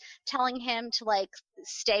moments telling him to like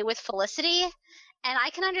stay with Felicity. And I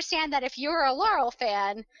can understand that if you're a Laurel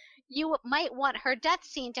fan, you might want her death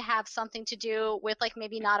scene to have something to do with like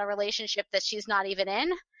maybe not a relationship that she's not even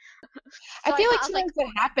in. So I feel like sometimes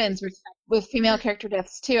that happens with female character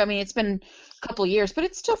deaths too. I mean, it's been a couple years, but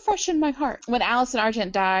it's still fresh in my heart. When Allison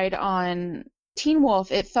Argent died on Teen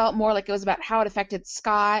Wolf, it felt more like it was about how it affected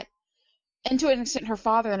Scott and to an extent her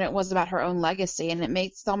father than it was about her own legacy. And it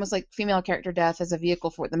makes almost like female character death as a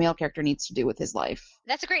vehicle for what the male character needs to do with his life.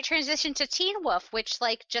 That's a great transition to Teen Wolf, which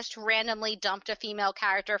like just randomly dumped a female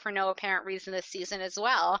character for no apparent reason this season as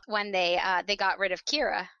well when they got rid of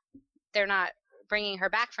Kira. They're not bringing her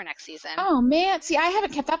back for next season. Oh man, see, I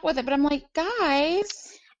haven't kept up with it, but I'm like,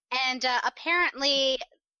 guys. And apparently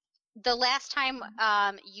the last time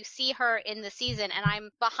you see her in the season, and I'm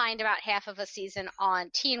behind about half of a season on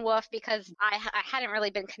Teen Wolf because I hadn't really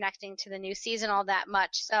been connecting to the new season all that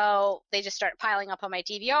much, so they just started piling up on my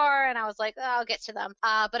DVR, and I was like, oh, I'll get to them.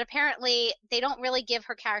 But apparently they don't really give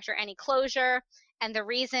her character any closure. And the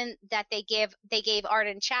reason that they gave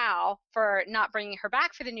Arden Chow for not bringing her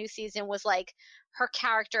back for the new season was like her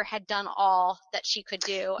character had done all that she could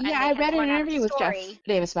do. Yeah, and I read an interview with Jeff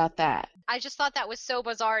Davis about that. I just thought that was so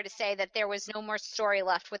bizarre to say that there was no more story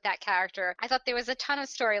left with that character. I thought there was a ton of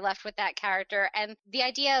story left with that character, and the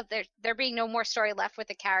idea of there being no more story left with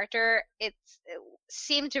the character, it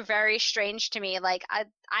seemed very strange to me. Like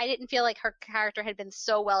I didn't feel like her character had been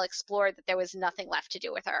so well explored that there was nothing left to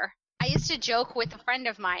do with her. I used to joke with a friend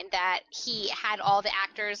of mine that he had all the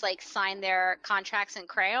actors like sign their contracts in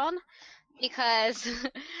crayon because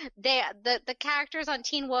the characters on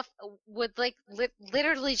Teen Wolf would like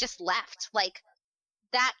literally just left. Like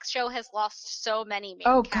that show has lost so many main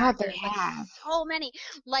God, they characters. have so many.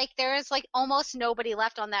 Like there is like almost nobody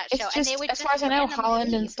left on that show. It's just, and they would as far as I know,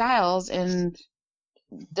 Holland and Stiles and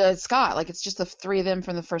Scott. Like it's just the three of them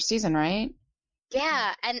from the first season, right?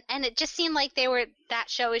 Yeah, and it just seemed like that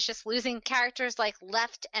show is just losing characters like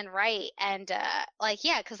left and right, and like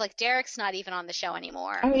yeah, because like Derek's not even on the show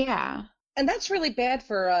anymore. Oh yeah. And that's really bad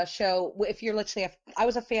for a show. If you're, let's say, I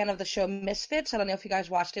was a fan of the show Misfits. I don't know if you guys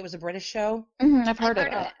watched it. It was a British show. Mm-hmm, I've heard of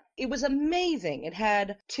it. It was amazing. It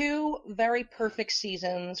had 2 very perfect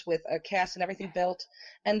seasons with a cast and everything built.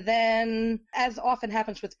 And then, as often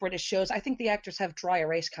happens with British shows, I think the actors have dry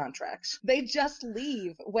erase contracts. They just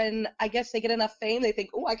leave when, I guess, they get enough fame. They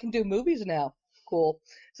think, oh, I can do movies now. Cool.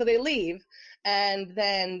 So they leave, and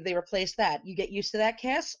then they replace that. You get used to that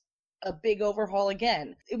cast. A big overhaul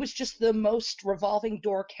again. It was just the most revolving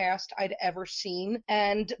door cast I'd ever seen.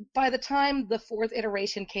 And by the time the 4th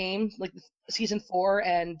iteration came, like season 4,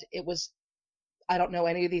 and it was, I don't know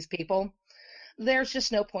any of these people, there's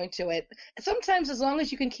just no point to it. Sometimes as long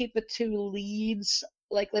as you can keep the 2 leads,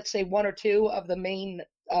 like let's say 1 or 2 of the main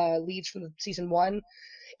leads from season 1,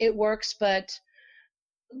 it works, but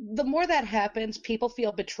the more that happens, people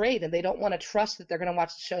feel betrayed and they don't want to trust that they're going to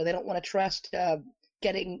watch the show. They don't want to trust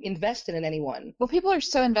getting invested in anyone. Well, people are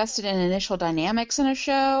so invested in initial dynamics in a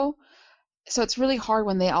show, so it's really hard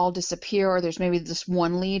when they all disappear or there's maybe just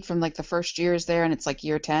one lead from like the first years there and it's like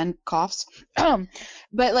year 10 coughs.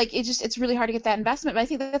 But like it's really hard to get that investment. But I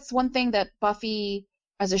think that's one thing that Buffy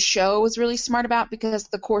as a show was really smart about, because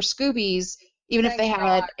the core Scoobies, even if they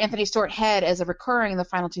had Anthony Stewart Head as a recurring in the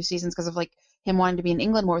final 2 seasons because of like him wanting to be in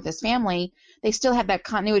England more with his family, they still had that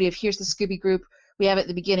continuity of here's the Scooby group. We have it at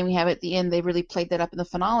the beginning, we have it at the end. They really played that up in the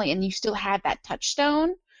finale, and you still had that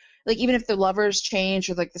touchstone. Like even if the lovers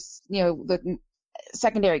changed or like this, the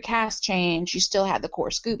secondary cast changed, you still had the core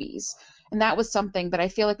Scoobies, and that was something that I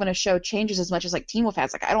feel like when a show changes as much as like Teen Wolf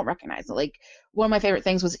has, like I don't recognize it. Like one of my favorite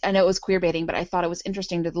things was, I know it was queer baiting, but I thought it was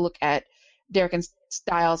interesting to look at Derek and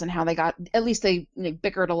Stiles and how they got, at least they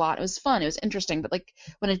bickered a lot. It was fun, it was interesting, but like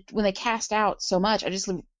when they cast out so much, I just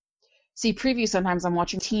see previews sometimes. I'm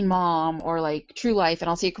watching Teen Mom or like True Life, and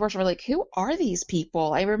I'll see a commercial. I'm like, who are these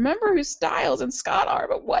people? I remember who Stiles and Scott are,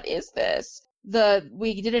 but what is this?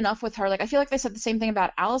 We did enough with her. Like I feel like they said the same thing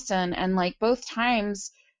about Allison, and like both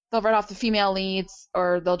times they'll write off the female leads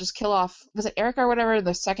or they'll just kill off, was it Erica or whatever,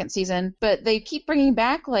 the second season. But they keep bringing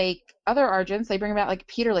back like other Argents. They bring back like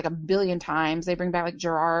Peter like a billion times. They bring back like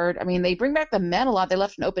Gerard. I mean, they bring back the men a lot. They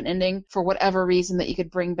left an open ending for whatever reason that you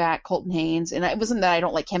could bring back Colton Haynes. And it wasn't that I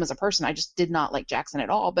don't like him as a person. I just did not like Jackson at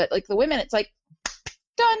all. But like the women, it's like,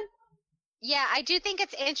 done. Yeah, I do think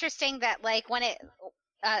it's interesting that like when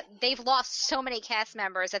they've lost so many cast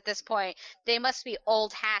members at this point. They must be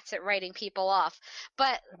old hats at writing people off.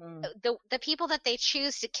 But the people that they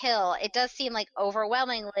choose to kill, it does seem like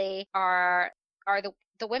overwhelmingly are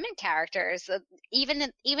the women characters. Even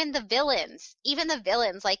the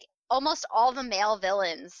villains, like almost all the male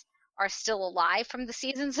villains are still alive from the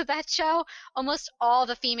seasons of that show. Almost all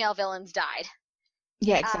the female villains died.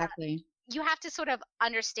 Yeah, exactly. You have to sort of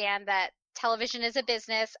understand that television is a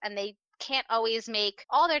business, and they can't always make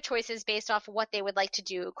all their choices based off of what they would like to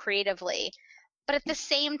do creatively. But at the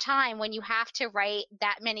same time, when you have to write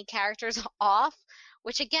that many characters off,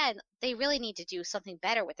 which again, they really need to do something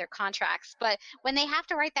better with their contracts, but when they have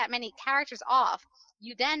to write that many characters off,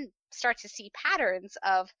 you then start to see patterns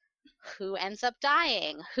of who ends up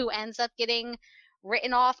dying, who ends up getting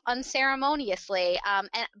written off unceremoniously.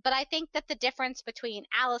 But I think that the difference between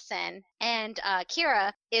Allison and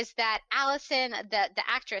Kira is that Allison, the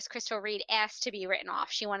actress, Crystal Reed, asked to be written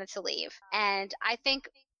off. She wanted to leave. And I think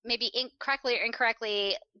maybe correctly or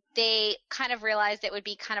incorrectly, they kind of realized it would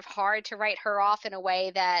be kind of hard to write her off in a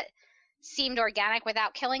way that seemed organic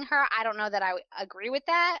without killing her. I don't know that I agree with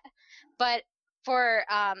that, but for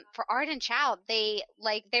Art and Child, they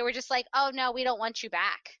were just like, oh no, we don't want you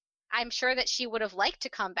back. I'm sure that she would have liked to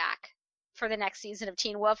come back for the next season of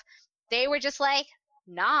Teen Wolf. They were just like,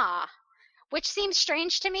 nah, which seems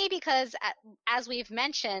strange to me because, as we've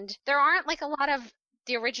mentioned, there aren't like a lot of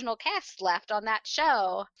the original cast left on that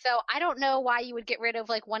show. So I don't know why you would get rid of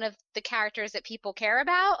like one of the characters that people care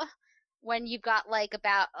about when you've got like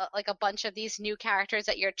a bunch of these new characters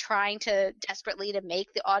that you're trying to desperately to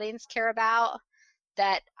make the audience care about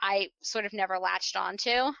that I sort of never latched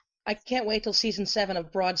onto. I can't wait till season 7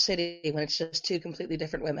 of Broad City when it's just 2 completely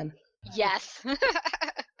different women. Yes.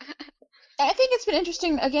 I think it's been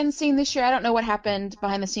interesting, again, seeing this year. I don't know what happened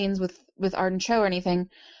behind the scenes with Arden Cho or anything,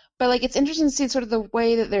 but like it's interesting to see sort of the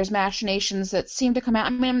way that there's machinations that seem to come out. I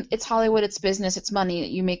mean, it's Hollywood, it's business, it's money.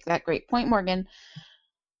 You make that great point, Morgan.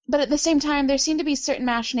 But at the same time, there seem to be certain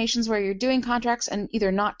machinations where you're doing contracts and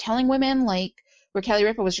either not telling women, like where Kelly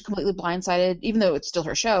Ripa was completely blindsided, even though it's still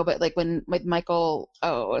her show, but like when Michael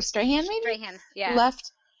Strahan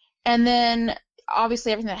left. And then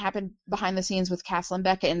obviously everything that happened behind the scenes with Castle and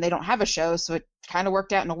Becca, and they don't have a show, so it kind of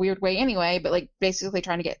worked out in a weird way anyway, but like basically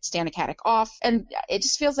trying to get Stan Akatic off. And it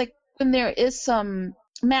just feels like when there is some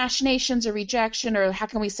machinations or rejection or how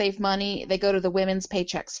can we save money, they go to the women's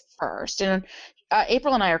paychecks first. And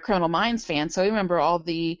April and I are Criminal Minds fans, so we remember all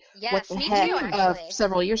the what the heck of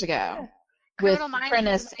several years ago with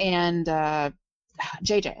Prentice and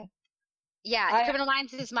JJ. Yeah, Criminal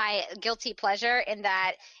Minds is my guilty pleasure in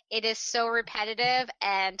that it is so repetitive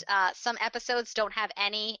and some episodes don't have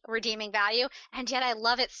any redeeming value, and yet I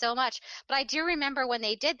love it so much. But I do remember when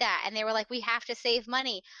they did that and they were like, we have to save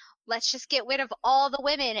money. Let's just get rid of all the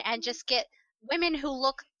women and just get women who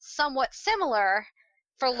look somewhat similar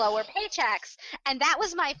for lower paychecks. And that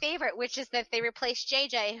was my favorite, which is that they replaced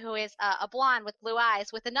JJ, who is a blonde with blue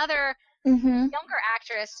eyes, with another younger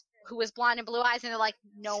actress who was blonde and blue eyes, and they're like,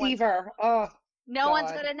 no one's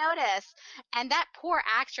going to notice. And that poor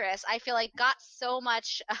actress, I feel like, got so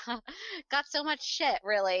much shit,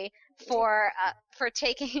 really, for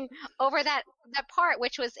taking over that part,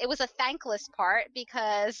 which was a thankless part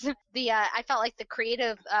because I felt like the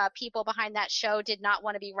creative people behind that show did not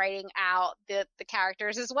want to be writing out the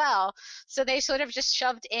characters as well. So they sort of just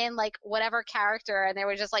shoved in like whatever character, and they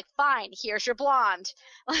were just like, fine, here's your blonde.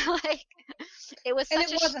 Like it was, and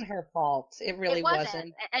it wasn't her fault. It really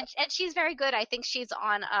wasn't. And she's very good. I think she's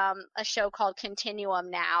on a show called Continuum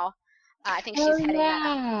now. I think she's heading that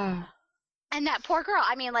up. And that poor girl,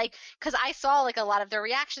 I mean, like, because I saw, like, a lot of the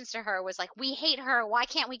reactions to her was like, we hate her, why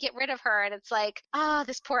can't we get rid of her? And it's like,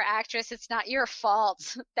 this poor actress, it's not your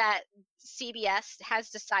fault that CBS has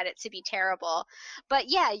decided to be terrible. But,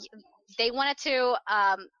 yeah, they wanted to,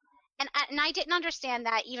 and I didn't understand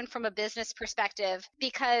that even from a business perspective,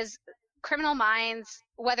 because Criminal Minds,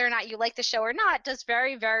 whether or not you like the show or not, does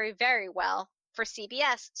very, very, very well for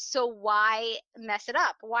CBS. So why mess it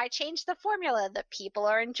up? Why change the formula that people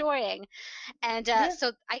are enjoying? And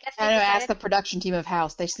so I guess I asked the production team of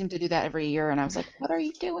House. They seem to do that every year, and I was like, what are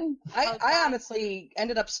you doing? I honestly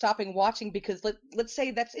ended up stopping watching because let's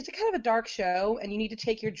say it's a kind of a dark show, and you need to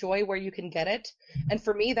take your joy where you can get it. And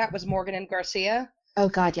for me, that was Morgan and Garcia. Oh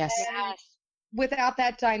God, yes. Without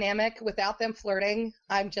that dynamic, without them flirting,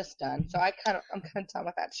 I'm just done. So I'm kind of done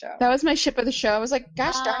with that show. That was my ship of the show. I was like,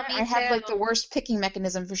 gosh darn it, I have like the worst picking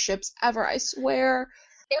mechanism for ships ever, I swear.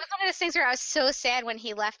 It was one of those things where I was so sad when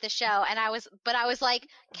he left the show, and I was like,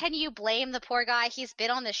 can you blame the poor guy? He's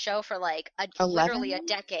been on the show for like literally a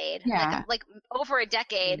decade, like over a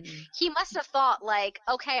decade. He must have thought like,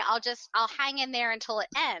 okay, I'll hang in there until it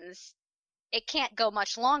ends. It can't go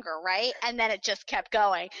much longer, right? And then it just kept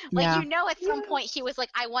going. Like, at some point he was like,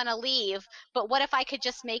 I want to leave, but what if I could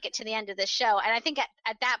just make it to the end of the show? And I think at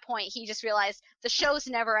that point he just realized the show's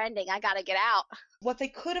never ending. I got to get out. What they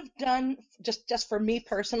could have done, just for me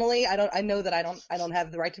personally, I know that I don't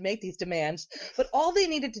have the right to make these demands, but all they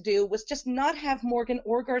needed to do was just not have Morgan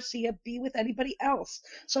or Garcia be with anybody else.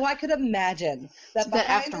 So I could imagine that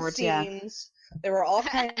behind the scenes, there were all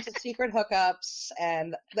kinds of secret hookups,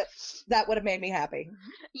 and that would have made me happy.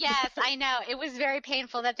 Yes, I know. It was very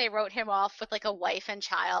painful that they wrote him off with like a wife and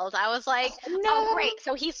child. I was like, oh great,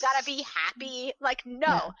 so he's got to be happy. Like,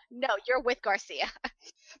 no, you're with Garcia.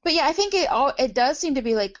 But yeah, I think it does seem to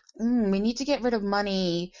be like, we need to get rid of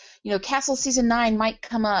money. Castle season 9 might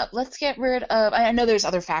come up. Let's get rid of. I know there's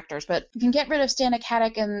other factors, but you can get rid of Stana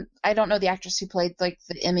Katic, and I don't know the actress who played like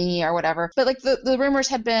the Emmy or whatever. But like the rumors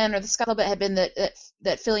had been, or the scuttlebutt had been that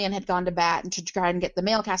Fillion had gone to bat and to try and get the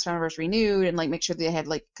male cast members renewed and like make sure they had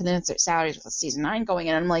like condensed salaries with season 9 going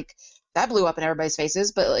in. And I'm like, that blew up in everybody's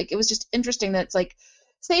faces. But like, it was just interesting that it's like,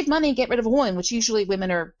 save money, get rid of a woman, which usually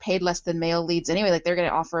women are paid less than male leads anyway. Like they're going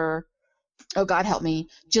to offer, oh God help me,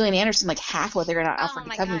 Gillian Anderson like half what they're going to offer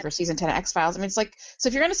Duchovny for season 10 of X-Files. I mean, it's like, so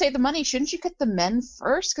if you're going to save the money, shouldn't you cut the men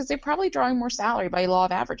first? Because they're probably drawing more salary by law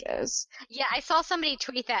of averages. Yeah, I saw somebody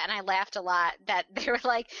tweet that and I laughed a lot, that they were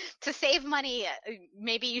like, to save money,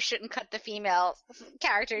 maybe you shouldn't cut the female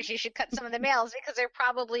characters, you should cut some of the males because they're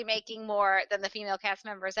probably making more than the female cast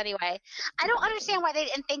members anyway. I don't understand why they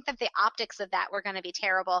didn't think that the optics of that were going to be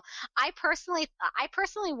terrible. I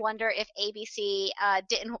personally wonder if ABC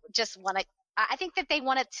didn't just want to. I think that they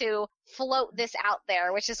wanted to float this out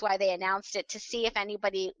there, which is why they announced it, to see if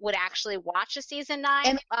anybody would actually watch a season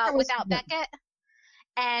 9 without Beckett.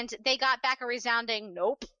 And they got back a resounding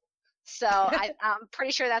nope. So I'm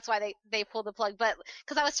pretty sure that's why they pulled the plug. But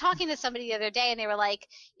because I was talking to somebody the other day and they were like,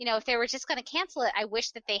 if they were just going to cancel it, I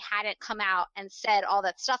wish that they hadn't come out and said all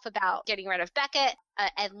that stuff about getting rid of Beckett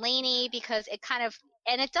and Lainey, because it kind of,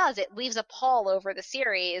 and it does, it leaves a pall over the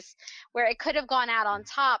series where it could have gone out on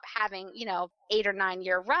top having, 8 or 9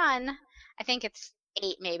 year run. I think it's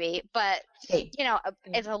 8 maybe, but, 8.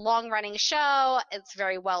 It's a long running show. It's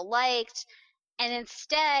very well liked. And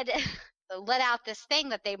instead let out this thing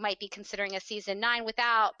that they might be considering a season 9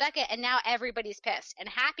 without Beckett, and now everybody's pissed and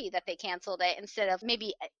happy that they canceled it, instead of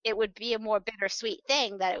maybe it would be a more bittersweet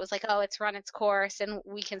thing that it was like, oh, it's run its course and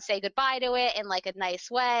we can say goodbye to it in like a nice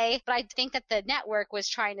way. But I think that the network was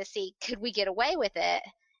trying to see, could we get away with it?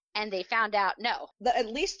 And they found out no.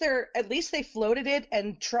 At least they floated it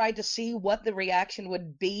and tried to see what the reaction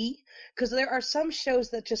would be, because there are some shows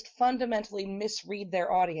that just fundamentally misread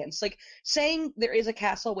their audience. Like saying there is a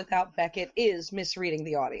castle without Beckett is misreading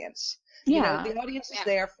the audience. Yeah. The audience is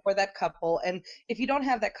there for that couple, and if you don't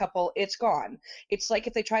have that couple, it's gone. It's like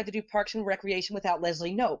if they tried to do Parks and Recreation without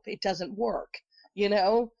Leslie Knope, it doesn't work.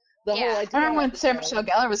 The whole idea. I remember when Sarah Michelle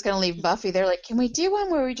Gellar was going to leave Buffy, they're like, can we do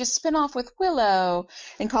one where we just spin off with Willow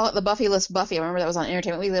and call it the Buffy-less Buffy? I remember that was on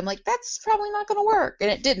Entertainment Weekly. I'm like, that's probably not going to work.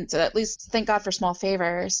 And it didn't. So at least thank God for small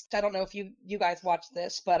favors. I don't know if you guys watched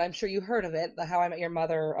this, but I'm sure you heard of it, the How I Met Your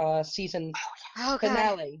Mother season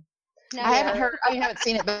finale. No, I haven't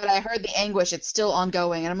seen it, but I heard the anguish. It's still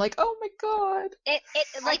ongoing, and I'm like, oh my God. It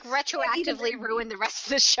like retroactively ruined the rest of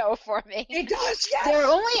the show for me. It does, yes. There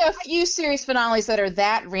are only a few series finales that are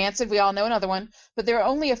that rancid. We all know another one, but there are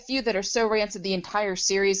only a few that are so rancid the entire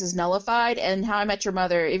series is nullified. And How I Met Your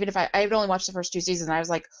Mother, even if I've only watched the first 2 seasons, I was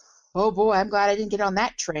like, oh boy, I'm glad I didn't get on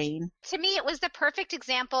that train. To me, it was the perfect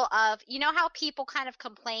example of, how people kind of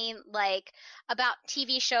complain like about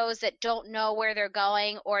TV shows that don't know where they're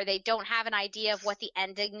going, or they don't have an idea of what the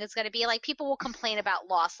ending is going to be. Like people will complain about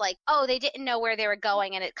Lost, like, oh, they didn't know where they were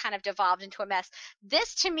going and it kind of devolved into a mess.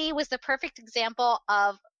 This to me was the perfect example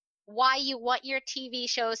of why you want your TV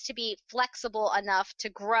shows to be flexible enough to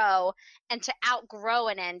grow and to outgrow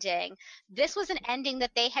an ending. This was an ending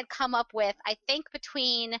that they had come up with, I think,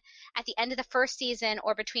 at the end of the first season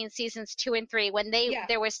or between seasons 2 and 3, when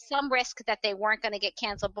there was some risk that they weren't going to get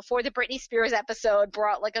canceled before the Britney Spears episode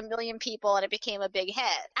brought like 1 million people and it became a big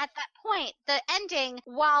hit. At that point, the ending,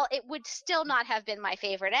 while it would still not have been my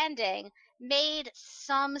favorite ending, made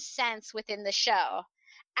some sense within the show.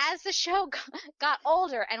 As the show got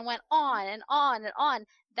older and went on and on and on,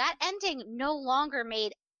 that ending no longer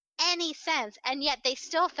made any sense, and yet they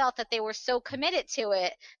still felt that they were so committed to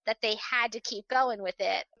it that they had to keep going with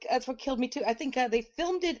it. That's what killed me too. I think they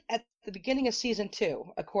filmed it at the beginning of season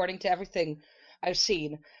 2, according to everything I've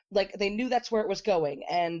seen. Like they knew that's where it was going,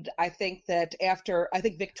 and I think that I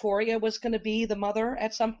think Victoria was going to be the mother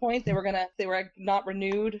at some point. They were not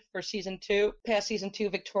renewed for season 2. Past season 2,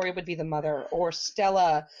 Victoria would be the mother, or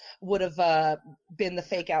Stella would have been the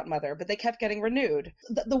fake out mother, but they kept getting renewed.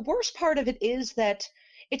 The worst part of it is that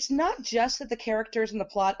it's not just that the characters and the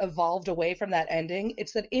plot evolved away from that ending.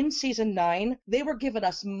 It's that in season 9, they were given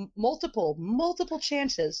us multiple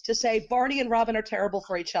chances to say Barney and Robin are terrible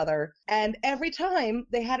for each other. And every time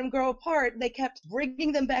they had them grow apart, they kept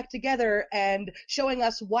bringing them back together and showing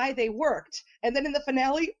us why they worked. And then in the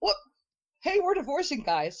finale, hey, we're divorcing,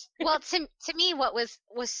 guys. Well, to me, what was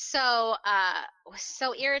so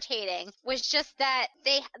irritating was just that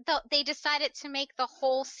they decided to make the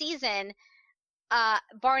whole season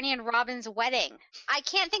Barney and Robin's wedding. I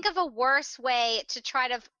can't think of a worse way to try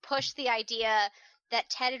to push the idea that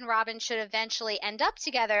Ted and Robin should eventually end up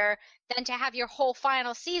together than to have your whole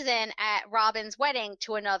final season at Robin's wedding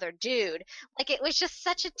to another dude. Like, it was just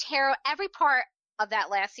such a every part of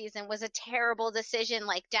that last season was a terrible decision,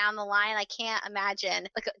 like, down the line. I can't imagine,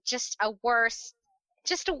 like, just a worse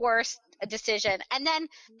decision. And then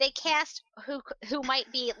they cast who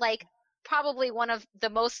might be, like, probably one of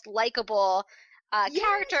the most likable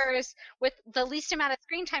characters with the least amount of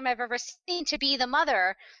screen time I've ever seen to be the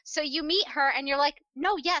mother. So you meet her and you're like,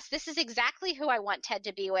 no, yes, this is exactly who I want Ted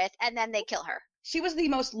to be with. And then they kill her. She was the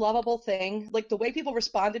most lovable thing. Like, the way people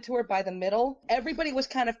responded to her by the middle, everybody was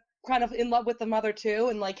kind of in love with the mother too,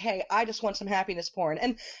 and like, hey, I just want some happiness porn.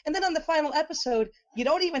 And then on the final episode, you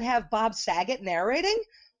don't even have Bob Saget narrating?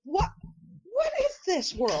 What is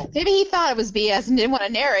this world? Maybe he thought it was BS and didn't want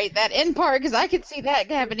to narrate that end part, because I could see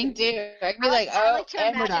that happening too. I could be I like to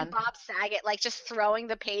imagine Bob Saget, like, just throwing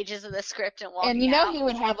the pages of the script and walking out. And you know he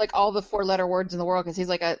would have, like, all the 4-letter words in the world, because he's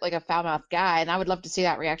like a foul-mouthed guy, and I would love to see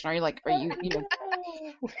that reaction. Are you like, are you know,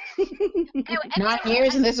 9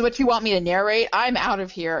 years and this is what you want me to narrate? I'm out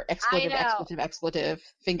of here. Expletive,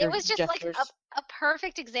 finger It was just gestures. like a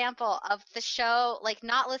perfect example of the show, like,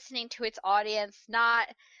 not listening to its audience,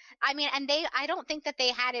 I don't think that they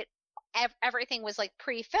had it, everything was, like,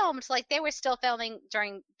 pre-filmed, like, they were still filming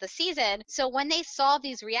during the season. So when they saw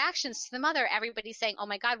these reactions to the mother, everybody's saying, oh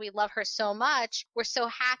my God, we love her so much. We're so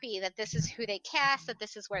happy that this is who they cast, that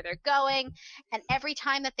this is where they're going. And every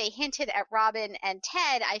time that they hinted at Robin and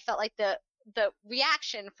Ted, I felt like the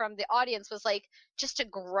reaction from the audience was, like, just a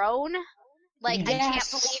groan. Like, yes. I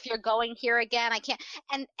can't believe you're going here again. I can't.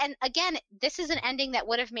 And again, this is an ending that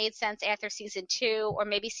would have made sense after season 2 or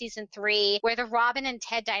maybe season 3, where the Robin and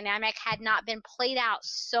Ted dynamic had not been played out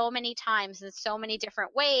so many times in so many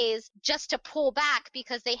different ways, just to pull back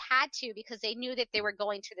because they had to, because they knew that they were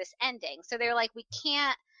going to this ending. So they're like, we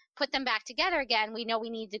can't put them back together again. We know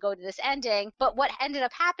we need to go to this ending. But what ended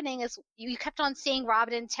up happening is you kept on seeing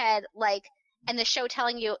Robin and Ted, like, and the show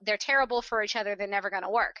telling you they're terrible for each other, they're never going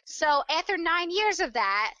to work. So after 9 years of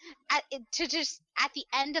that, to just at the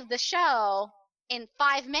end of the show in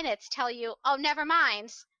 5 minutes tell you, oh, never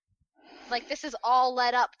mind, like, this is all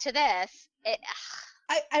led up to this.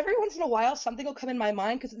 Every once in a while, something will come in my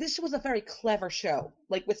mind, because this was a very clever show,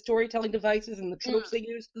 like, with storytelling devices and the tropes they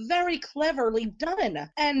used, very cleverly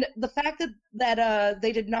done. And the fact that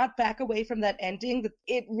they did not back away from that ending,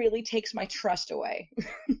 it really takes my trust away.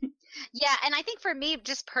 Yeah, and I think for me,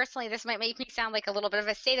 just personally, this might make me sound like a little bit of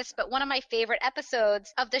a sadist, but one of my favorite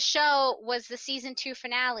episodes of the show was the season 2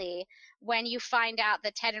 finale, when you find out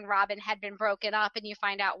that Ted and Robin had been broken up, and you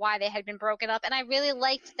find out why they had been broken up. And I really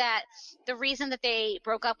liked that the reason that they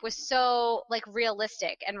broke up was so, like,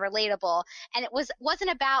 realistic and relatable. And it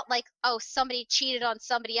wasn't about, like, oh, somebody cheated on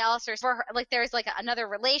somebody else, or like there's, like, another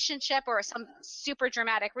relationship or some super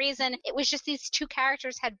dramatic reason. It was just these two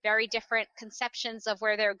characters had very different conceptions of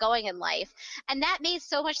where they're going in life. And that made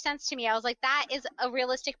so much sense to me. I was like, that is a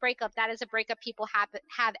realistic breakup. That is a breakup people have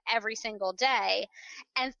every single day.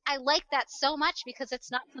 And I like that so much, because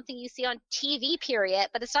it's not something you see on TV, period,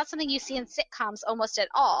 but it's not something you see in sitcoms almost at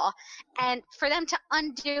all. And for them to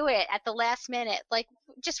undo it at the last minute, like,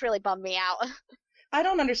 just really bummed me out. I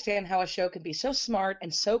don't understand how a show can be so smart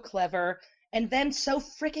and so clever and then so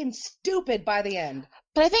freaking stupid by the end.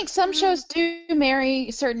 But I think some shows do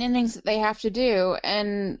marry certain endings that they have to do,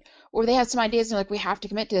 or they have some ideas and, like, we have to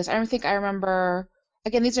commit to this. I remember,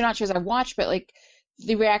 again, these are not shows I've watched, but, like,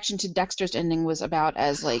 the reaction to Dexter's ending was about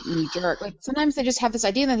as, like, knee-jerk. Like, sometimes they just have this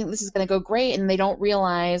idea and they think this is going to go great, and they don't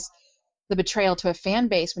realize the betrayal to a fan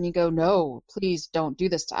base when you go, no, please don't do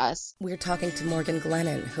this to us. We're talking to Morgan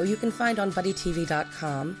Glennon, who you can find on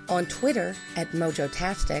BuddyTV.com, on Twitter at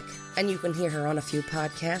Mojotastic, and you can hear her on a few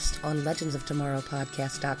podcasts on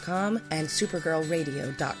legendsoftomorrowpodcast.com and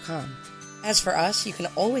supergirlradio.com. As for us, you can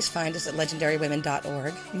always find us at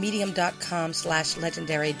legendarywomen.org,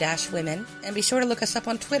 medium.com/legendary-women, and be sure to look us up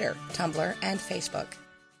on Twitter, Tumblr, and Facebook.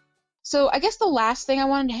 So I guess the last thing I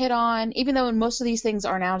wanted to hit on, even though most of these things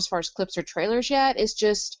aren't out as far as clips or trailers yet, is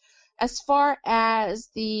just as far as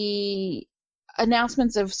the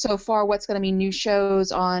announcements of so far what's going to be new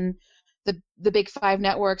shows on the big 5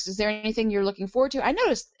 networks. Is there anything you're looking forward to? I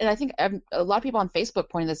noticed, and I think a lot of people on Facebook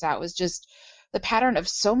pointed this out, was just the pattern of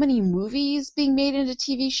so many movies being made into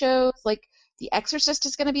TV shows. Like, The Exorcist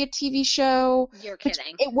is going to be a TV show. You're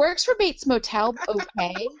kidding. It works for Bates Motel,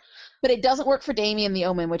 okay. But it doesn't work for Damien the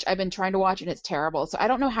Omen, which I've been trying to watch, and it's terrible. So I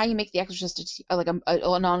don't know how you make The Exorcist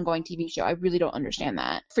an ongoing TV show. I really don't understand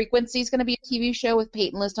that. Frequency is going to be a TV show with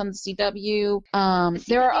Peyton List on the CW.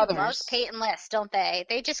 There are others. Loves Peyton List, don't they?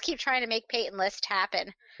 They just keep trying to make Peyton List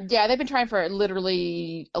happen. Yeah, they've been trying for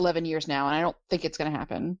literally 11 years now, and I don't think it's going to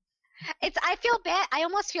happen. I feel bad. I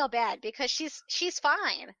almost feel bad because she's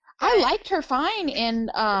fine. I liked her fine in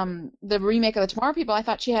the remake of The Tomorrow People. I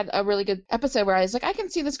thought she had a really good episode where I was like, I can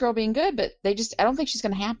see this girl being good, but I don't think she's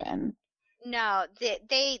going to happen. No,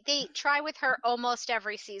 they try with her almost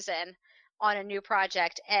every season on a new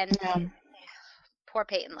project, and poor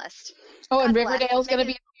Peyton List. Oh, and Riverdale's going to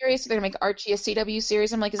be a series, so they're going to make Archie a CW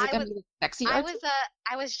series. I'm like, is it going to be sexy Archie?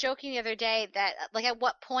 I was joking the other day that, like, at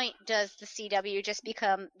what point does the CW just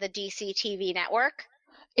become the DC TV network?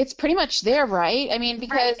 It's pretty much there, right? I mean,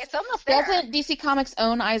 because it's almost there. Doesn't DC Comics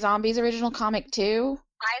own iZombie's original comic too?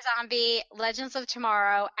 iZombie, Legends of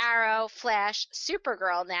Tomorrow, Arrow, Flash,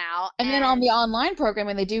 Supergirl now. And then on the online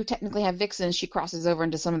programming, they do technically have Vixen. She crosses over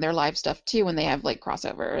into some of their live stuff too when they have like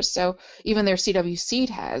crossovers. So even their CW Seed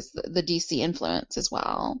has the DC influence as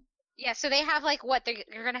well. Yeah, so they have like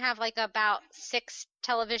you're going to have like about 6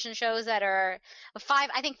 television shows that are 5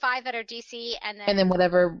 that are DC, and then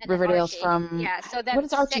whatever Riverdale's from. Yeah, so that's what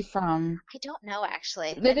is Archie from? I don't know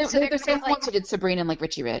actually. They're the same ones who did Sabrina and like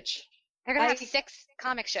Richie Rich. They're going to have 6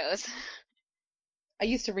 comic shows. I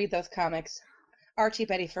used to read those comics. Archie,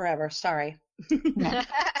 Betty Forever. Sorry.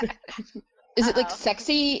 Is it like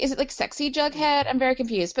sexy? Is it like sexy Jughead? I'm very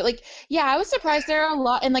confused. But like, yeah, I was surprised there are a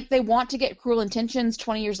lot, and like they want to get Cruel Intentions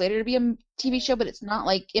 20 years later to be a TV show, but it's not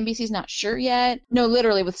like NBC's not sure yet. No,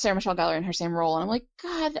 literally with Sarah Michelle Gellar in her same role, and I'm like,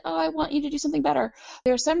 God, I want you to do something better.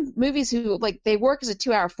 There are some movies who like they work as a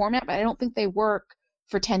 2-hour format, but I don't think they work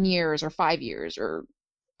for 10 years or 5 years or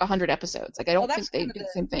 100 episodes. Like I don't think they do the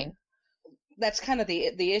same thing. That's kind of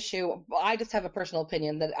the issue. I just have a personal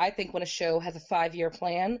opinion that I think when a show has a 5-year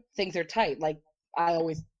plan, things are tight. Like I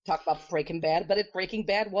always talk about Breaking Bad, but Breaking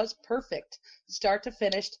Bad was perfect. Start to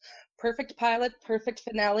finish, perfect pilot, perfect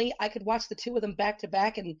finale. I could watch the 2 of them back to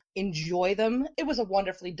back and enjoy them. It was a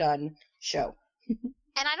wonderfully done show.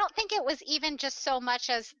 And I don't think it was even just so much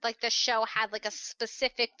as like the show had like a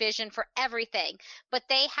specific vision for everything, but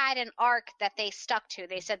they had an arc that they stuck to.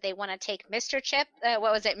 They said they want to take Mr. Chip,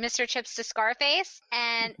 Mr. Chips to Scarface,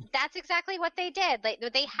 and that's exactly what they did.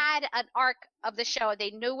 They had an arc of the show.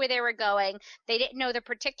 They knew where they were going. They didn't know the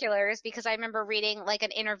particulars because I remember reading like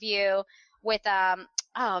an interview with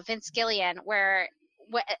Vince Gilligan where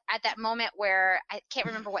at that moment where I can't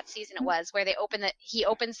remember what season it was, where he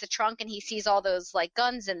opens the trunk and he sees all those like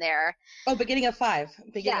guns in there. Oh, beginning of 5.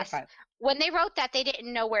 Of 5. When they wrote that, they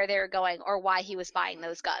didn't know where they were going or why he was buying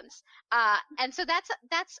those guns. And so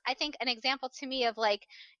that's I think an example to me of like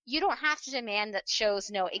you don't have to demand that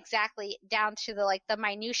shows know exactly down to the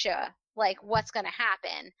minutia like what's going to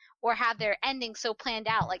happen or have their ending so planned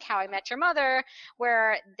out like How I Met Your Mother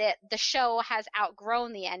where the show has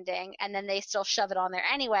outgrown the ending and then they still shove it on there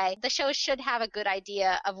anyway. The show should have a good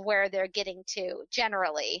idea of where they're getting to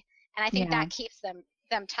generally, and I think that keeps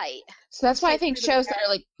them tight. So that's why I think shows that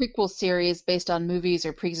are like prequel series based on movies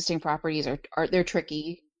or pre-existing properties are they're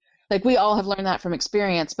tricky. Like we all have learned that from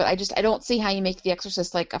experience, but I don't see how you make The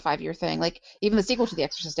Exorcist like a 5-year thing. Like even the sequel to The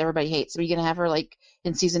Exorcist, everybody hates. So are you gonna have her like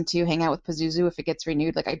in season 2 hang out with Pazuzu if it gets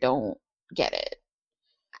renewed? Like I don't get it.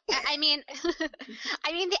 I mean,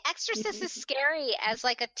 The Exorcist is scary as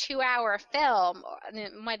like a 2-hour film.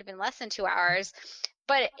 It might have been less than 2 hours,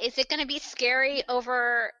 but is it going to be scary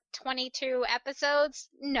over 22 episodes?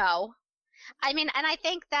 No. I mean, and I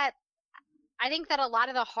think that a lot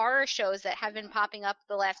of the horror shows that have been popping up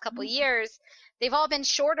the last couple of years, they've all been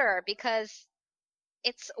shorter because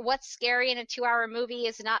it's what's scary in a 2-hour movie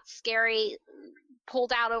is not scary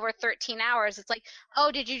pulled out over 13 hours. It's like,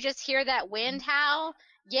 oh, did you just hear that wind howl?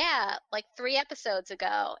 Yeah, like 3 episodes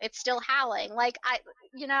ago. It's still howling. Like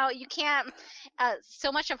you can't.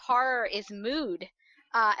 So much of horror is mood,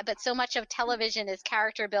 but so much of television is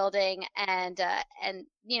character building and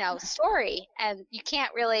story, and you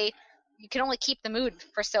can't really. You can only keep the mood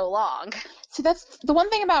for so long. So that's the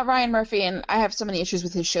one thing about Ryan Murphy, and I have so many issues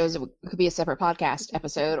with his shows. It could be a separate podcast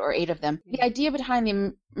episode or 8 of them. The idea behind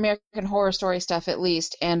the American Horror Story stuff, at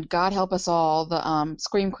least, and God help us all, the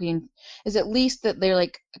Scream Queen, is at least that they're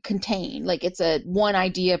like contained. Like it's a one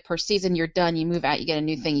idea per season. You're done. You move out. You get a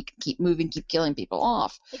new thing. You can keep moving, keep killing people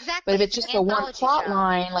off. Exactly. But if it's just a one plot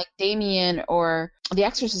line, like Damien or The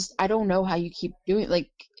Exorcist, I don't know how you keep doing.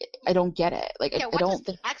 Like I don't get it. Like, Yeah, I what does don't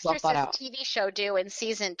the think it's well thought Exorcist out. TV show do in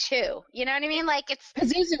season 2? You know what I mean? Like, it's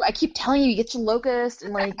Pazuzu, I keep telling you, get your Locust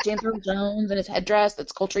and like James Earl Jones and his headdress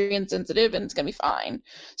that's culturally insensitive, and it's gonna be fine.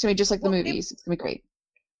 It's gonna be just like the Well, movies. It's gonna be great.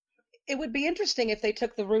 it would be interesting if they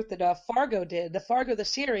took the route that Fargo did. The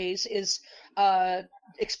series, is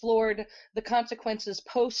explored the consequences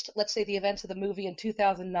post, let's say, the events of the movie in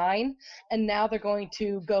 2009, and now they're going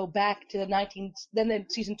to go back to then in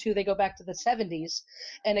season 2 they go back to the 70s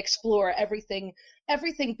and explore everything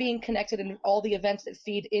being connected and all the events that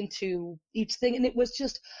feed into each thing. And it was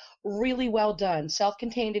just really well done,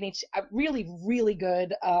 self-contained in each, really, really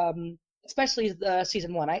good. Especially the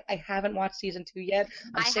season 1. I haven't watched season 2 yet.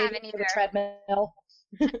 I'm I saving haven't it for the either. treadmill.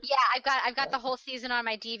 Yeah, I've got the whole season on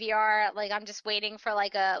my DVR. Like, I'm just waiting for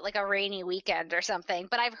like a rainy weekend or something.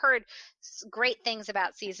 But I've heard great things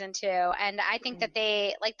about season 2, and I think that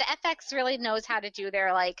they, like, the FX really knows how to do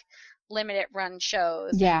their like limited run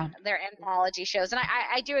shows Yeah. and their anthology shows. And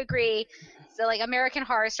I do agree. So, like, American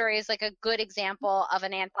Horror Story is like a good example of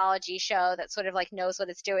an anthology show that sort of like knows what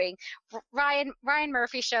it's doing. Ryan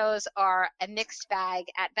Murphy shows are a mixed bag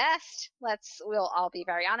at best. We'll all be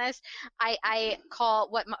very honest. I call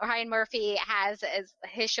what Ryan Murphy has as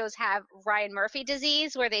his shows have Ryan Murphy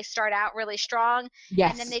disease, where they start out really strong,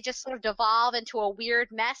 Yes. and then they just sort of devolve into a weird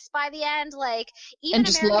mess by the end. Like, even And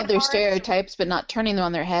just American love their Horror stereotypes, but not turning them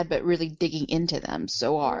on their head, but really digging into them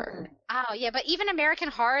so hard. Oh yeah, but even American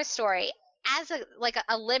Horror Story, as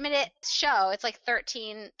a limited show, it's like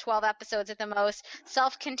 13, 12 episodes at the most,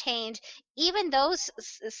 self-contained. Even those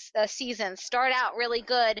seasons start out really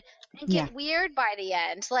good and get weird by the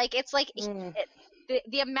end. Like, it's like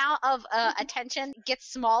the amount of attention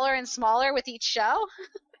gets smaller and smaller with each show.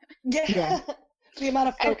 Yeah. The amount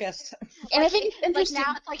of focus. And I think it's interesting. Like,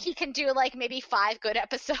 now it's like he can do like maybe 5 good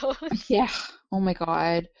episodes. Yeah. Oh my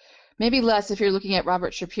God. Maybe less if you're looking at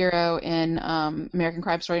Robert Shapiro in American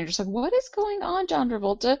Crime Story and you're just like, what is going on, John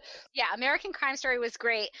Travolta? Yeah, American Crime Story was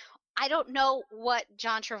great. I don't know what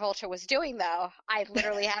John Travolta was doing, though. I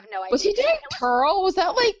literally have no idea. Was he doing Pearl? Was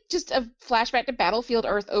that like just a flashback to Battlefield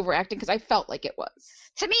Earth overacting? Because I felt like it was.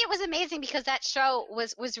 To me, it was amazing because that show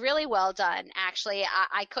was really well done, actually.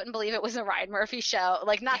 I couldn't believe it was a Ryan Murphy show.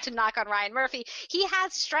 Like, not to knock on Ryan Murphy. He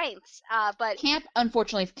has strengths, but... Camp,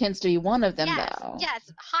 unfortunately, tends to be one of them, though.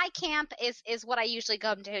 Yes, high camp is what I usually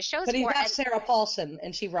come to his shows for. But he's got Sarah Paulson,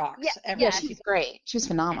 and she rocks. Yeah, she's great. She was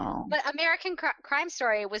phenomenal. But American Crime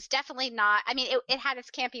Story was definitely not... I mean, it had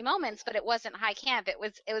its campy moments, but it wasn't high camp. It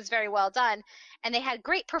was very well done. And they had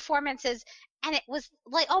great performances. And it was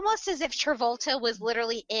like almost as if Travolta was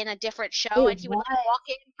literally in a different show, and he would walk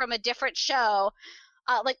in from a different show,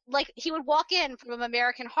 like he would walk in from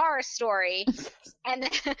American Horror Story, and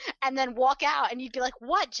then walk out, and you'd be like,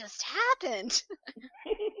 "What just happened?"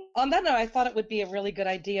 On that note, I thought it would be a really good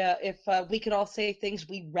idea if we could all say things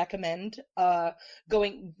we recommend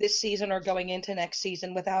going this season or going into next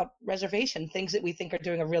season without reservation, things that we think are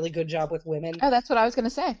doing a really good job with women. Oh, that's what I was going to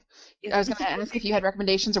say. I was going to ask if you had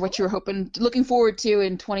recommendations or what you were looking forward to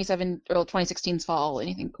in 2016's fall.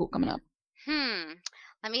 Anything cool coming up?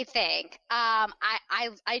 Let me think.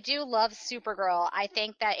 I do love Supergirl. I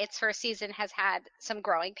think that its first season has had some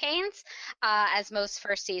growing pains, as most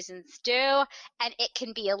first seasons do, and it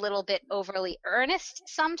can be a little bit overly earnest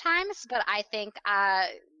sometimes, but I think,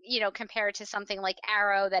 compared to something like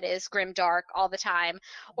Arrow that is grimdark all the time,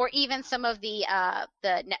 or even some of the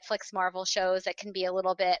Netflix Marvel shows that can be a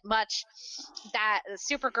little bit much, that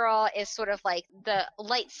Supergirl is sort of like the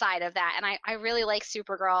light side of that, and I really like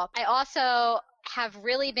Supergirl. I also have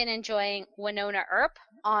really been enjoying Winona Earp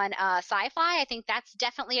on Sci-Fi. I think that's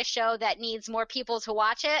definitely a show that needs more people to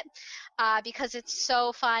watch it because it's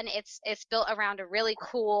so fun. It's built around a really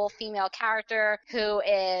cool female character who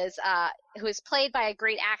is played by a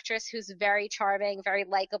great actress who's very charming, very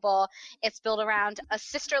likable. It's built around a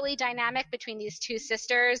sisterly dynamic between these two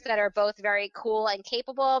sisters that are both very cool and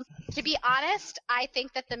capable. To be honest, I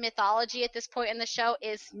think that the mythology at this point in the show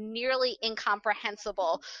is nearly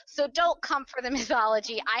incomprehensible. So don't come for the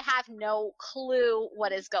mythology. I have no clue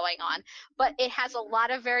what is going on, but it has a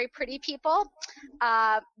lot of very pretty people.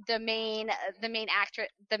 The main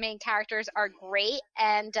characters are great,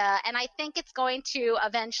 and I think it's going to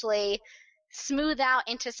eventually smooth out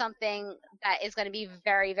into something that is going to be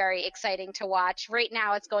very, very exciting to watch. Right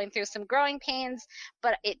now it's going through some growing pains,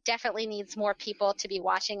 but it definitely needs more people to be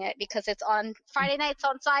watching it because it's on Friday nights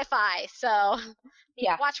on Sci-Fi. So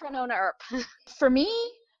yeah, watch Winona Earp. For me,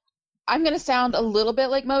 I'm gonna sound a little bit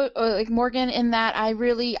like like Morgan in that I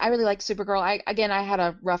really like Supergirl. I had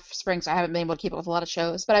a rough spring, so I haven't been able to keep up with a lot of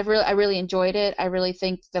shows, but I really enjoyed it. I really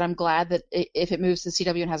think that I'm glad that if it moves to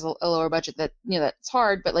CW and has a lower budget, that that's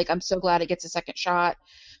hard, but like I'm so glad it gets a second shot,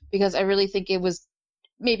 because I really think it was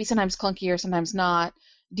maybe sometimes clunky or sometimes not,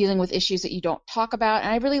 dealing with issues that you don't talk about,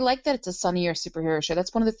 and I really like that it's a sunnier superhero show.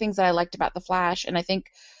 That's one of the things that I liked about The Flash, and I think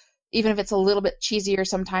even if it's a little bit cheesier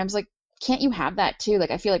sometimes, like, can't you have that too?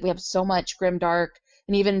 Like, I feel like we have so much grim dark,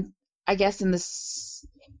 and even, I guess, in the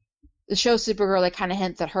show Supergirl, they kind of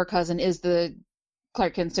hint that her cousin is the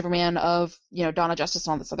Clark Kent Superman of, Dawn of Justice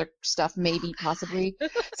and all this other stuff, maybe, possibly.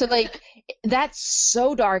 So, like, that's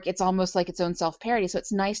so dark, it's almost like its own self-parody, so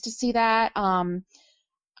it's nice to see that.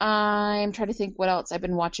 I'm trying to think what else I've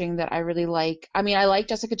been watching that I really like. I mean, I like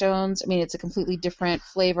Jessica Jones. I mean, it's a completely different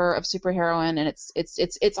flavor of superheroine, and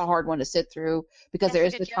it's a hard one to sit through because there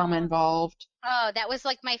is the trauma involved. Oh, that was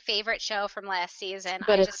like my favorite show from last season.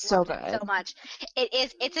 But I it's just so loved good. it so much.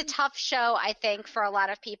 It's a tough show, I think, for a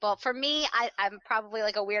lot of people. For me, I'm probably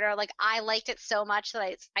like a weirdo. Like, I liked it so much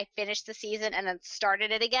that I finished the season and then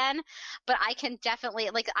started it again. But I can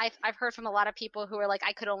definitely, like, I've heard from a lot of people who are like,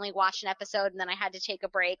 I could only watch an episode and then I had to take a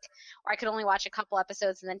break, or I could only watch a couple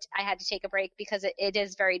episodes and then I had to take a break because it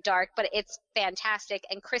is very dark, but it's fantastic.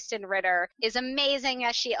 And Kristen Ritter is amazing,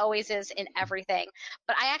 as she always is in everything.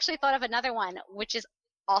 But I actually thought of another one, which is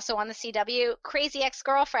also on the CW, Crazy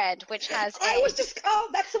Ex-Girlfriend, which has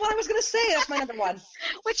that's the one I was going to say. That's my number one.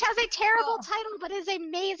 Which has a terrible title, but is an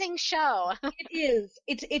amazing show. It is.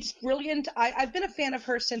 It's brilliant. I've been a fan of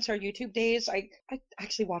her since her YouTube days. I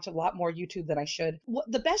actually watch a lot more YouTube than I should.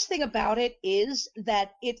 The best thing about it is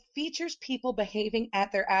that it features people behaving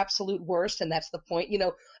at their absolute worst, and that's the point.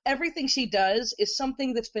 Everything she does is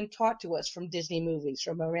something that's been taught to us from Disney movies,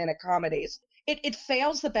 from romantic comedies. It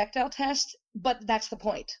fails the Bechdel test, but that's the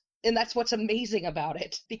point. And that's what's amazing about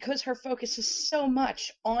it, because her focus is so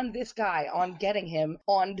much on this guy, on getting him,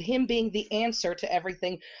 on him being the answer to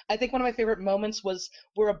everything. I think one of my favorite moments was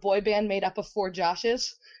we're a boy band made up of 4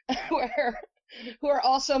 Joshes, who are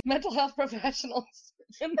also mental health professionals.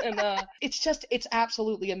 And it's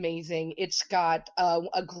absolutely amazing. It's got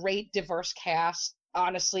a great diverse cast.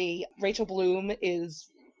 Honestly, Rachel Bloom is,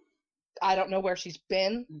 I don't know where she's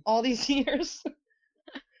been all these years.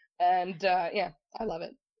 And I love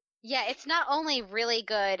it. Yeah, it's not only really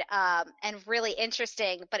good and really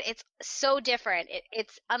interesting, but it's so different.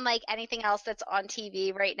 It's unlike anything else that's on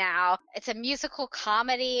TV right now. It's a musical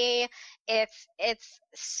comedy. It's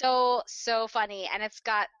so funny, and it's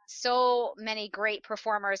got so many great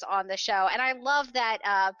performers on the show. And I love that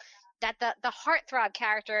that the heartthrob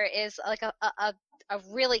character is like a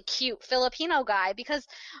really cute Filipino guy, because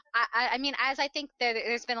I mean, as I think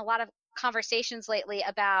there's been a lot of conversations lately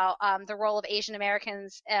about the role of Asian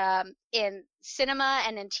Americans in cinema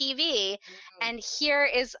and in TV, and here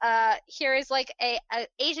is like a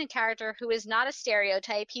Asian character who is not a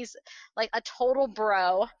stereotype. He's like a total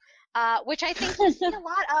bro, which I think you see a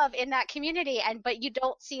lot of in that community, but you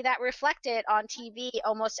don't see that reflected on TV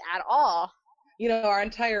almost at all. Our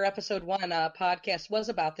entire episode 1 podcast was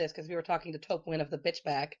about this, because we were talking to Taupe Wynn of the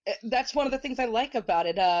Bitchback. That's one of the things I like about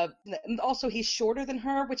it. And also, he's shorter than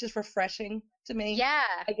her, which is refreshing to me. Yeah,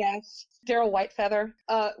 I guess. Daryl Whitefeather,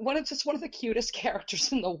 one of the cutest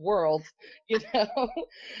characters in the world. He's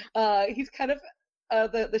kind of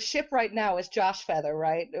the ship right now is Josh Feather,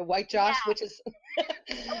 right? White Josh, yeah. Which is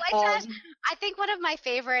White Josh. I think one of my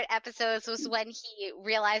favorite episodes was when he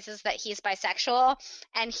realizes that he's bisexual,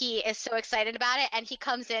 and he is so excited about it, and he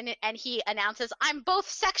comes in and he announces, "I'm both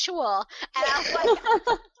sexual," and I was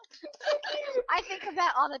like, I think of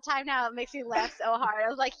that all the time now. It makes me laugh so hard. I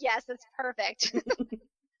was like, yes, that's perfect.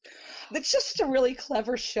 It's just a really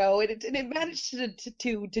clever show, and it managed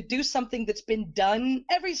to do something that's been done.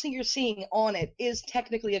 Everything you're seeing on it is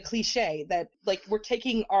technically a cliche, that, like, we're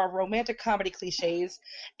taking our romantic comedy cliches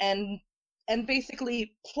and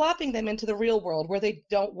basically plopping them into the real world where they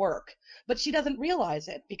don't work. But she doesn't realize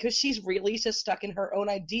it, because she's really just stuck in her own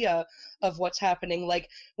idea of what's happening. Like,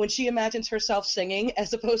 when she imagines herself singing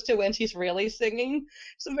as opposed to when she's really singing.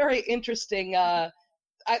 It's a very interesting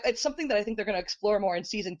it's something that I think they're going to explore more in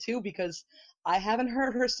season 2, because I haven't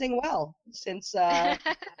heard her sing well since the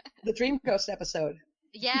Dream Ghost episode.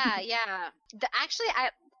 Yeah. Actually,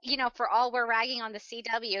 for all we're ragging on the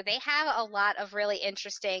CW, they have a lot of really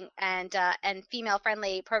interesting and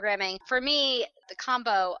female-friendly programming. For me, the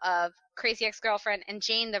combo of Crazy Ex-Girlfriend and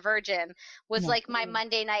Jane the Virgin was like my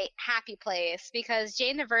Monday night happy place, because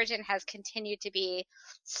Jane the Virgin has continued to be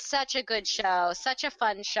such a good show, such a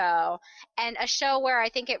fun show, and a show where I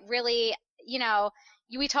think it really,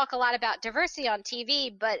 we talk a lot about diversity on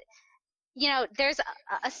TV, but there's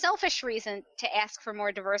a selfish reason to ask for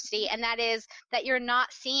more diversity, and that is that you're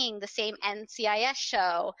not seeing the same NCIS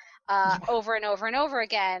show over and over and over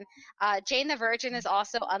again. Jane the Virgin is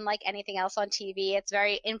also unlike anything else on TV. It's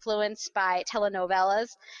very influenced by telenovelas.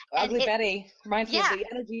 Ugly Betty reminds me Yeah. of the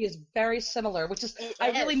energy is very similar, which is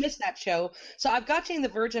I really is. miss that show. So I've got Jane the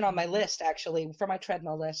Virgin on my list, actually, for my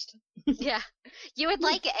treadmill list. Yeah, you would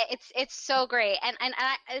like it. It's so great, and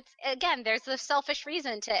it's, again, there's the selfish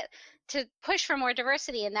reason to push for more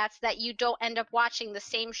diversity, and that's that you don't end up watching the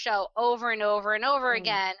same show over and over and over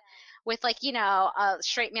again with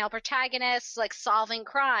straight male protagonists like solving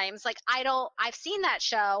crimes. Like I've seen that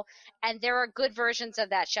show, and there are good versions of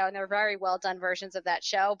that show, and there are very well done versions of that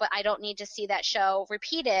show, but I don't need to see that show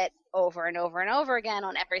repeated over and over and over again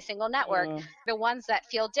on every single network. The ones that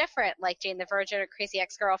feel different, like Jane the Virgin or Crazy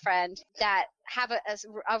Ex-Girlfriend, that have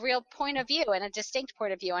a real point of view and a distinct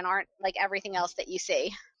point of view and aren't like everything else that you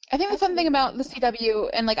see. I think the fun thing about the CW,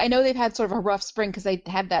 and I know they've had sort of a rough spring because they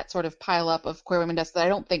had that sort of pile up of queer women deaths that I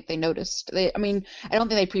don't think they noticed. I don't think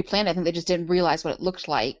they pre-planned it. I think they just didn't realize what it looked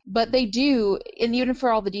like. But they do, and even for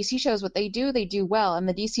all the DC shows, what they do well. And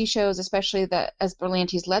the DC shows, especially as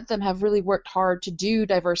Berlanti's led them, have really worked hard to do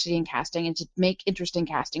diversity in casting and to make interesting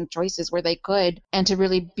casting choices where they could, and to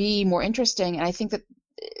really be more interesting. And I think that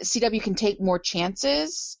CW can take more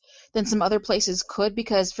chances than some other places could,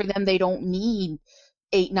 because for them, they don't need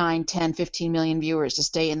 8, 9, 10, 15 million viewers to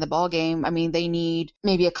stay in the ball game. They need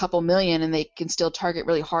maybe a couple million, and they can still target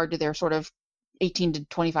really hard to their sort of 18 to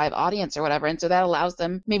 25 audience or whatever. And so that allows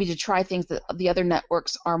them maybe to try things that the other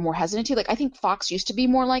networks are more hesitant to. I think Fox used to be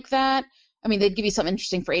more like that. They'd give you something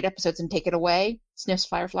interesting for 8 episodes and take it away. Sniffs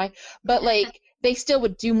Firefly. But they still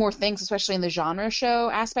would do more things, especially in the genre show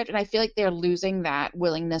aspect. And I feel like they're losing that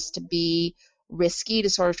willingness to be risky, to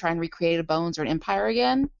sort of try and recreate a Bones or an Empire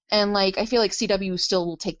again. And I feel like CW still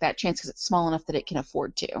will take that chance because it's small enough that it can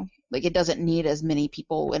afford to. It doesn't need as many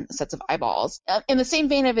people and sets of eyeballs. In the same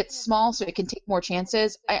vein of it's small, so it can take more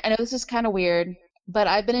chances. I know this is kind of weird, but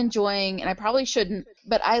I've been enjoying, and I probably shouldn't,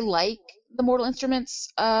 but I like the Mortal Instruments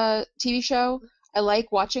TV show. I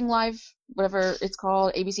like watching live, whatever it's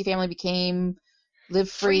called. ABC Family became Live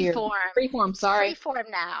Free. Freeform, sorry. Freeform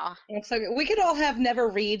now. It's so good. We could all have never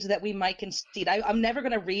reads that we might concede. I'm never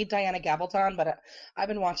going to read Diana Gabaldon, but I've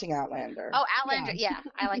been watching Outlander. Oh, Outlander. Yeah,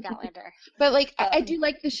 I like Outlander. But I do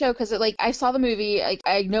like the show because I saw the movie.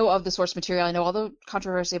 I know of the source material. I know all the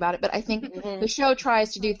controversy about it. But I think the show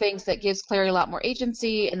tries to do things that gives Clary a lot more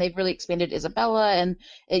agency, and they've really expanded Isabella, and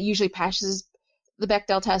it usually passes the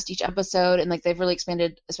Bechdel test each episode, and they've really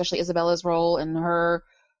expanded, especially Isabella's role and her,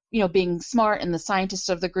 being smart and the scientist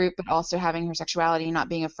of the group, but also having her sexuality, not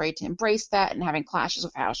being afraid to embrace that, and having clashes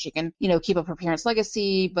with how she can, keep up her parents'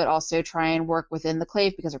 legacy, but also try and work within the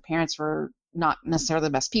clave because her parents were not necessarily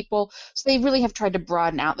the best people. So they really have tried to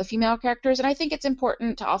broaden out the female characters. And I think it's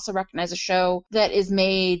important to also recognize a show that is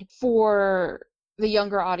made for the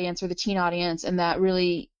younger audience or the teen audience, and that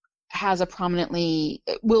really has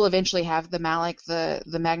will eventually have the Malik, the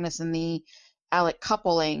Magnus, and the Alec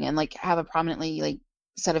coupling, and have a prominently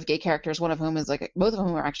set of gay characters, one of whom is both of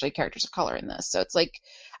whom are actually characters of color in this. So it's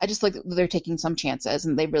I just like that they're taking some chances,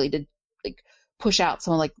 and they really did push out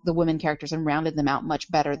some of the women characters and rounded them out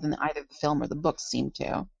much better than either the film or the books seem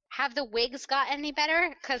to. Have the wigs got any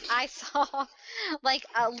better? Because I saw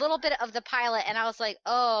a little bit of the pilot, and I was like,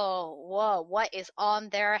 oh, whoa, what is on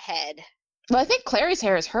their head? Well, I think Clary's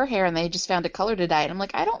hair is her hair, and they just found a color to dye it. I'm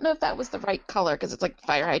I don't know if that was the right color, because it's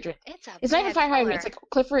fire hydrant. It's not even fire hydrant. It's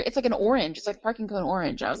Clifford. It's an orange. It's parking cone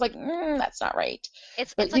orange. I was that's not right.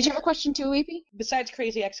 Did you have a question too, Weepy? Besides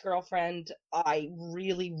Crazy Ex-Girlfriend, I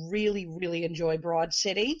really, really, really enjoy Broad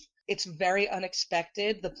City. It's very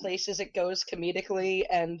unexpected, the places it goes comedically,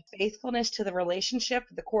 and faithfulness to the relationship,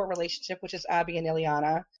 the core relationship, which is Abby and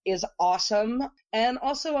Ileana, is awesome. And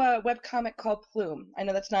also a webcomic called Plume. I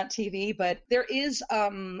know that's not TV, but there is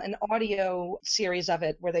an audio series of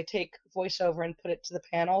it where they take voiceover and put it to the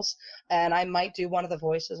panels, and I might do one of the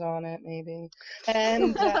voices on it, maybe.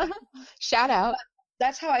 And shout out.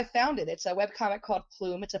 That's how I found it. It's a webcomic called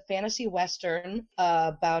Plume. It's a fantasy western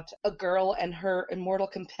about a girl and her immortal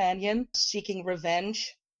companion seeking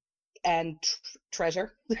revenge and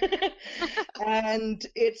treasure. And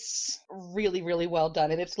it's really, really well done.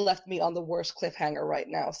 And it's left me on the worst cliffhanger right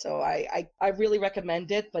now. So I really recommend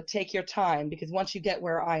it, but take your time, because once you get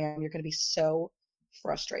where I am, you're going to be so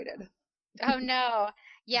frustrated. Oh, no.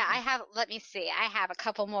 Yeah, let me see. I have a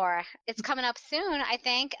couple more. It's coming up soon, I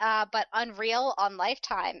think, but Unreal on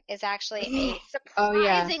Lifetime is actually a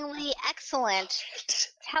surprisingly excellent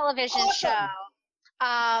television show.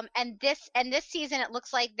 And this season, it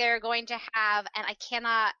looks like they're going to have, and I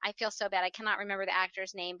feel so bad, I cannot remember the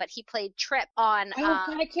actor's name, but he played Trip on, God,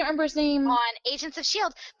 I can't remember his name. on Agents of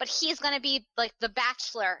S.H.I.E.L.D., but he's going to be like the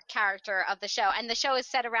Bachelor character of the show. And the show is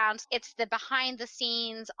set around, it's the behind the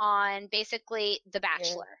scenes on basically The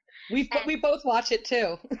Bachelor. Yeah. We both watch it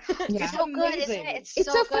too. Yeah. It's so good, isn't it? It's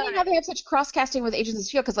so good. funny how they have such cross-casting with Agents of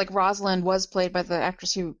S.H.I.E.L.D. because, like, Rosalind was played by the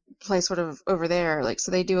actress who plays sort of over there. Like,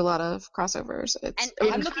 so they do a lot of crossovers.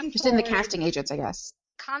 I'm looking just in the casting agents, I guess.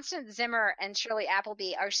 Constance Zimmer and Shirley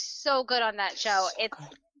Appleby are so good on that show.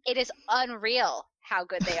 It is unreal how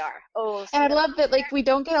good they are. Oh, and I love that, like, we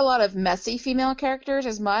don't get a lot of messy female characters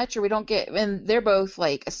as much, or we don't get, and they're both,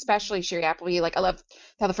 like, especially Shirley Appleby, like, I love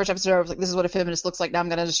how the first episode was like, this is what a feminist looks like, now I'm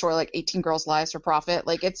going to destroy, like, 18 girls' lives for profit.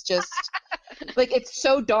 Like, it's just, like, it's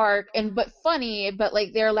so dark, but funny, but,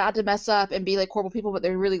 like, they're allowed to mess up and be, like, horrible people, but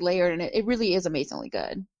they're really layered, and it really is amazingly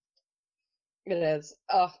good. It is.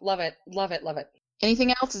 Oh, love it. Love it. Love it.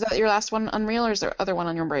 Anything else? Is that your last one, Unreal, or is there other one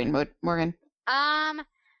on your brain, Morgan?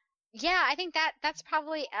 Yeah, I think that's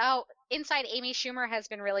probably Inside Amy Schumer has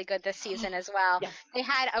been really good this season as well. Yeah. They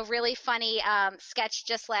had a really funny sketch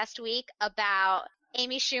just last week about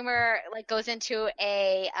Amy Schumer like goes into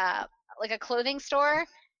a clothing store,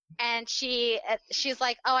 and she's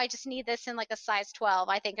like, oh, I just need this in like a size 12,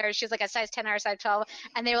 I think, or she's like a size 10 or a size 12,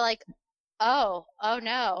 and they were like, oh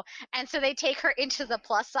no. And so they take her into the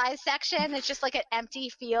plus size section. It's just like an empty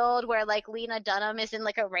field where like Lena Dunham is in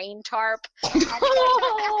like a rain tarp.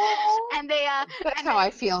 And they that's how I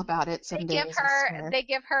feel about it some days. They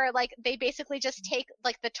give her like, they basically just take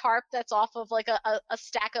like the tarp that's off of like a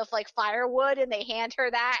stack of like firewood, and they hand her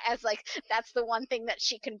that as like, that's the one thing that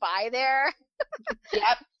she can buy there.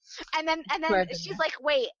 Yep. And then she's like,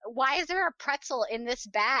 wait, why is there a pretzel in this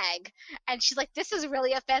bag? And she's like, this is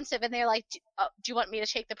really offensive. And they're like, do you want me to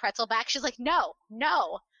take the pretzel back? She's like, no,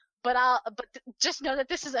 but just know that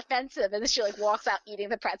this is offensive. And then she like walks out eating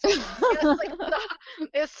the pretzel.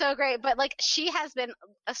 It's so great. But like, she has been,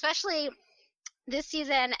 especially this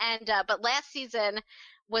season but last season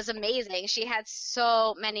was amazing. She had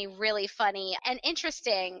so many really funny and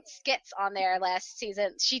interesting skits on there last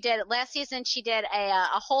season. Last season she did a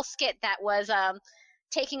whole skit that was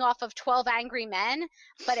taking off of 12 Angry Men,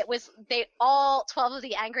 but it was 12 of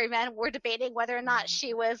the Angry Men were debating whether or not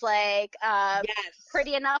she was like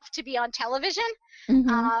pretty enough to be on television.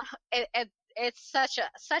 Mm-hmm. It's such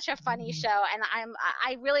a funny show, and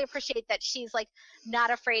I really appreciate that she's like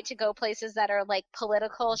not afraid to go places that are like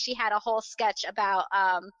political. She had a whole sketch about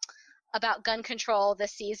gun control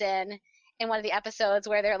this season in one of the episodes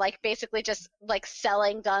where they're like basically just like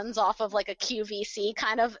selling guns off of like a QVC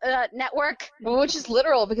kind of network. Well, which is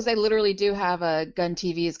literal, because they literally do have a gun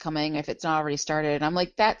TVs coming if it's not already started. And I'm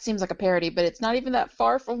like, that seems like a parody, but it's not even that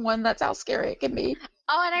far from one. That's how scary it can be.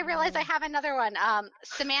 Oh, and I realized I have another one.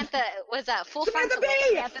 Samantha was Full Samantha Frontal. B.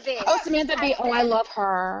 Samantha B. Oh, Samantha B. Oh, I love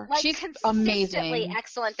her. Like, she's consistently amazing.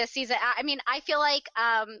 Excellent this season. I mean, I feel like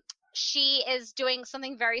she is doing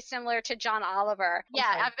something very similar to John Oliver. Okay.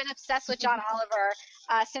 Yeah, I've been obsessed with John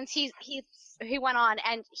Oliver since he went on,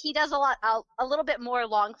 and he does a little bit more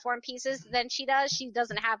long form pieces than she does. She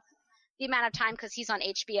doesn't have the amount of time because he's on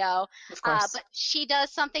HBO. Of course. But she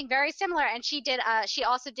does something very similar, and she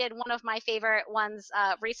also did one of my favorite ones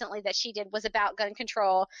recently that she did was about gun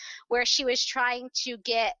control, where she was trying to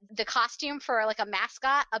get the costume for like a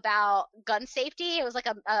mascot about gun safety. It was like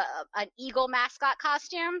an eagle mascot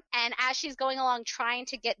costume, and as she's going along trying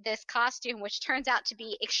to get this costume, which turns out to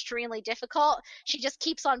be extremely difficult, she just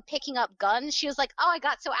keeps on picking up guns. She was like, oh, I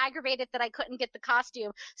got so aggravated that I couldn't get the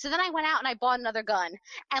costume, so then I went out and I bought another gun,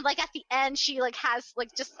 and like at the end she like has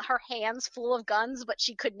like just her hands full of guns, but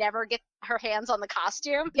she could never get her hands on the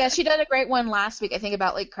costume. Yeah, she did a great one last week, I think,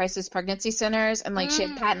 about like crisis pregnancy centers, and like she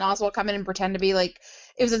had Patton Oswalt come in and pretend to be like,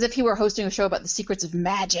 it was as if he were hosting a show about the secrets of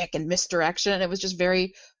magic and misdirection. It was just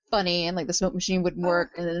very funny, and like the smoke machine wouldn't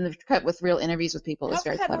work, and then the cut with real interviews with people. It was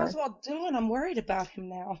very clever. How's Patton Oswalt doing? I'm worried about him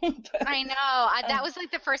now. I know. That was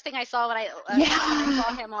like the first thing I saw when I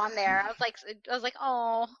saw him on there. I was like,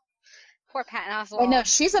 oh, poor Patton Oswalt. I know,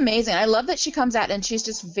 she's amazing. I love that she comes out and she's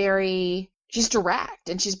just she's direct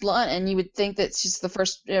and she's blunt, and you would think that she's the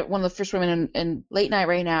first, one of the first women in late night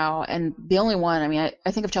right now, and the only one. I mean,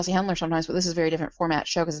 I think of Chelsea Handler sometimes, but this is a very different format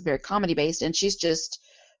show because it's very comedy based, and she's just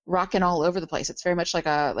rocking all over the place. It's very much like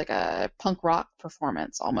a punk rock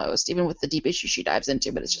performance almost, even with the deep issues she dives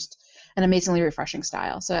into, but it's just an amazingly refreshing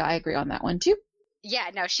style. So I agree on that one too. Yeah,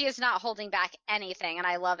 no, she is not holding back anything, and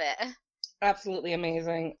I love it. Absolutely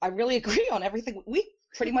amazing. I really agree on everything. We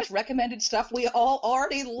pretty much recommended stuff we all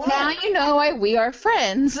already love. Now you know why we are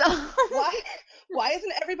friends. Why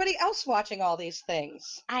isn't everybody else watching all these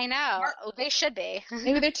things? I know. They should be.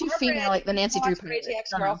 Maybe they're too female, like the Nancy Drew Crazy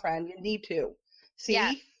Ex-Girlfriend. You need to. See?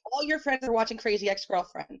 Yeah. All your friends are watching Crazy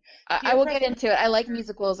Ex-Girlfriend. I will get into it. I like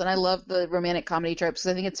musicals, and I love the romantic comedy tropes,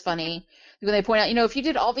 because I think it's funny when they point out, if you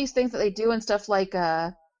did all these things that they do and stuff like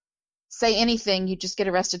say anything, you just get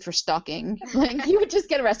arrested for stalking. Like, you would just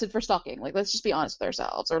get arrested for stalking. Like, let's just be honest with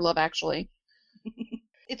ourselves. Or Love Actually.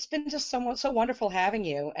 It's been just so wonderful having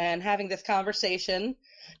you and having this conversation,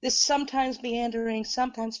 this sometimes meandering,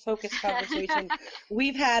 sometimes focused conversation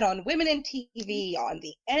we've had on women in TV, on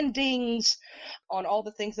the endings, on all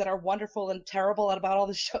the things that are wonderful and terrible about all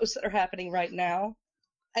the shows that are happening right now.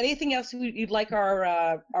 Anything else you'd like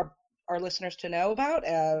our listeners to know about?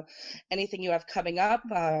 Anything you have coming up?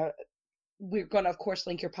 We're going to, of course,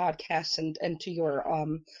 link your podcast and to your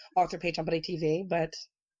author page on BuddyTV, but...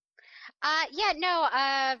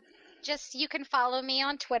 just you can follow me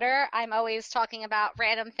on Twitter. I'm always talking about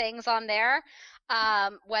random things on there,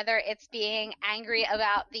 whether it's being angry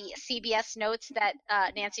about the CBS notes that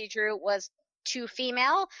Nancy Drew was too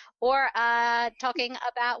female, or talking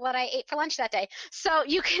about what I ate for lunch that day. So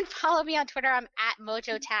you can follow me on Twitter. I'm at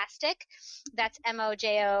Mojotastic. That's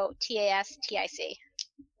MOJOTASTIC.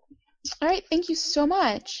 All right. Thank you so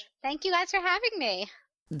much. Thank you guys for having me.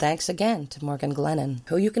 Thanks again to Morgan Glennon,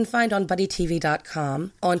 who you can find on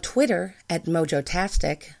BuddyTV.com, on Twitter at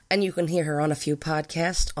Mojotastic, and you can hear her on a few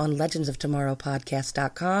podcasts on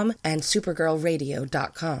legendsoftomorrowpodcast.com and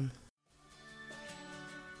supergirlradio.com.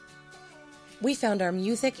 We found our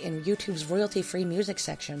music in YouTube's royalty-free music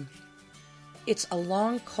section. It's A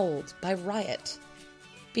Long Cold by Riot.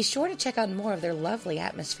 Be sure to check out more of their lovely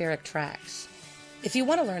atmospheric tracks. If you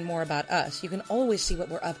want to learn more about us, you can always see what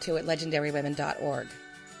we're up to at legendarywomen.org.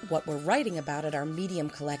 What we're writing about at our Medium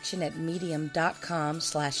collection at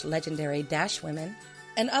medium.com/legendary-women,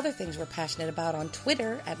 and other things we're passionate about on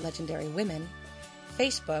Twitter at Legendary Women,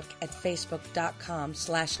 Facebook at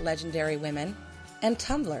facebook.com/legendarywomen, and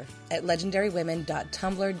Tumblr at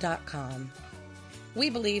legendarywomen.tumblr.com. We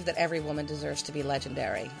believe that every woman deserves to be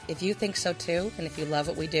legendary. If you think so too, and if you love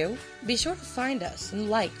what we do, be sure to find us and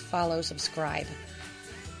like, follow, subscribe.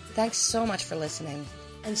 Thanks so much for listening,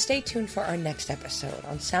 and stay tuned for our next episode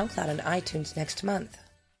on SoundCloud and iTunes next month.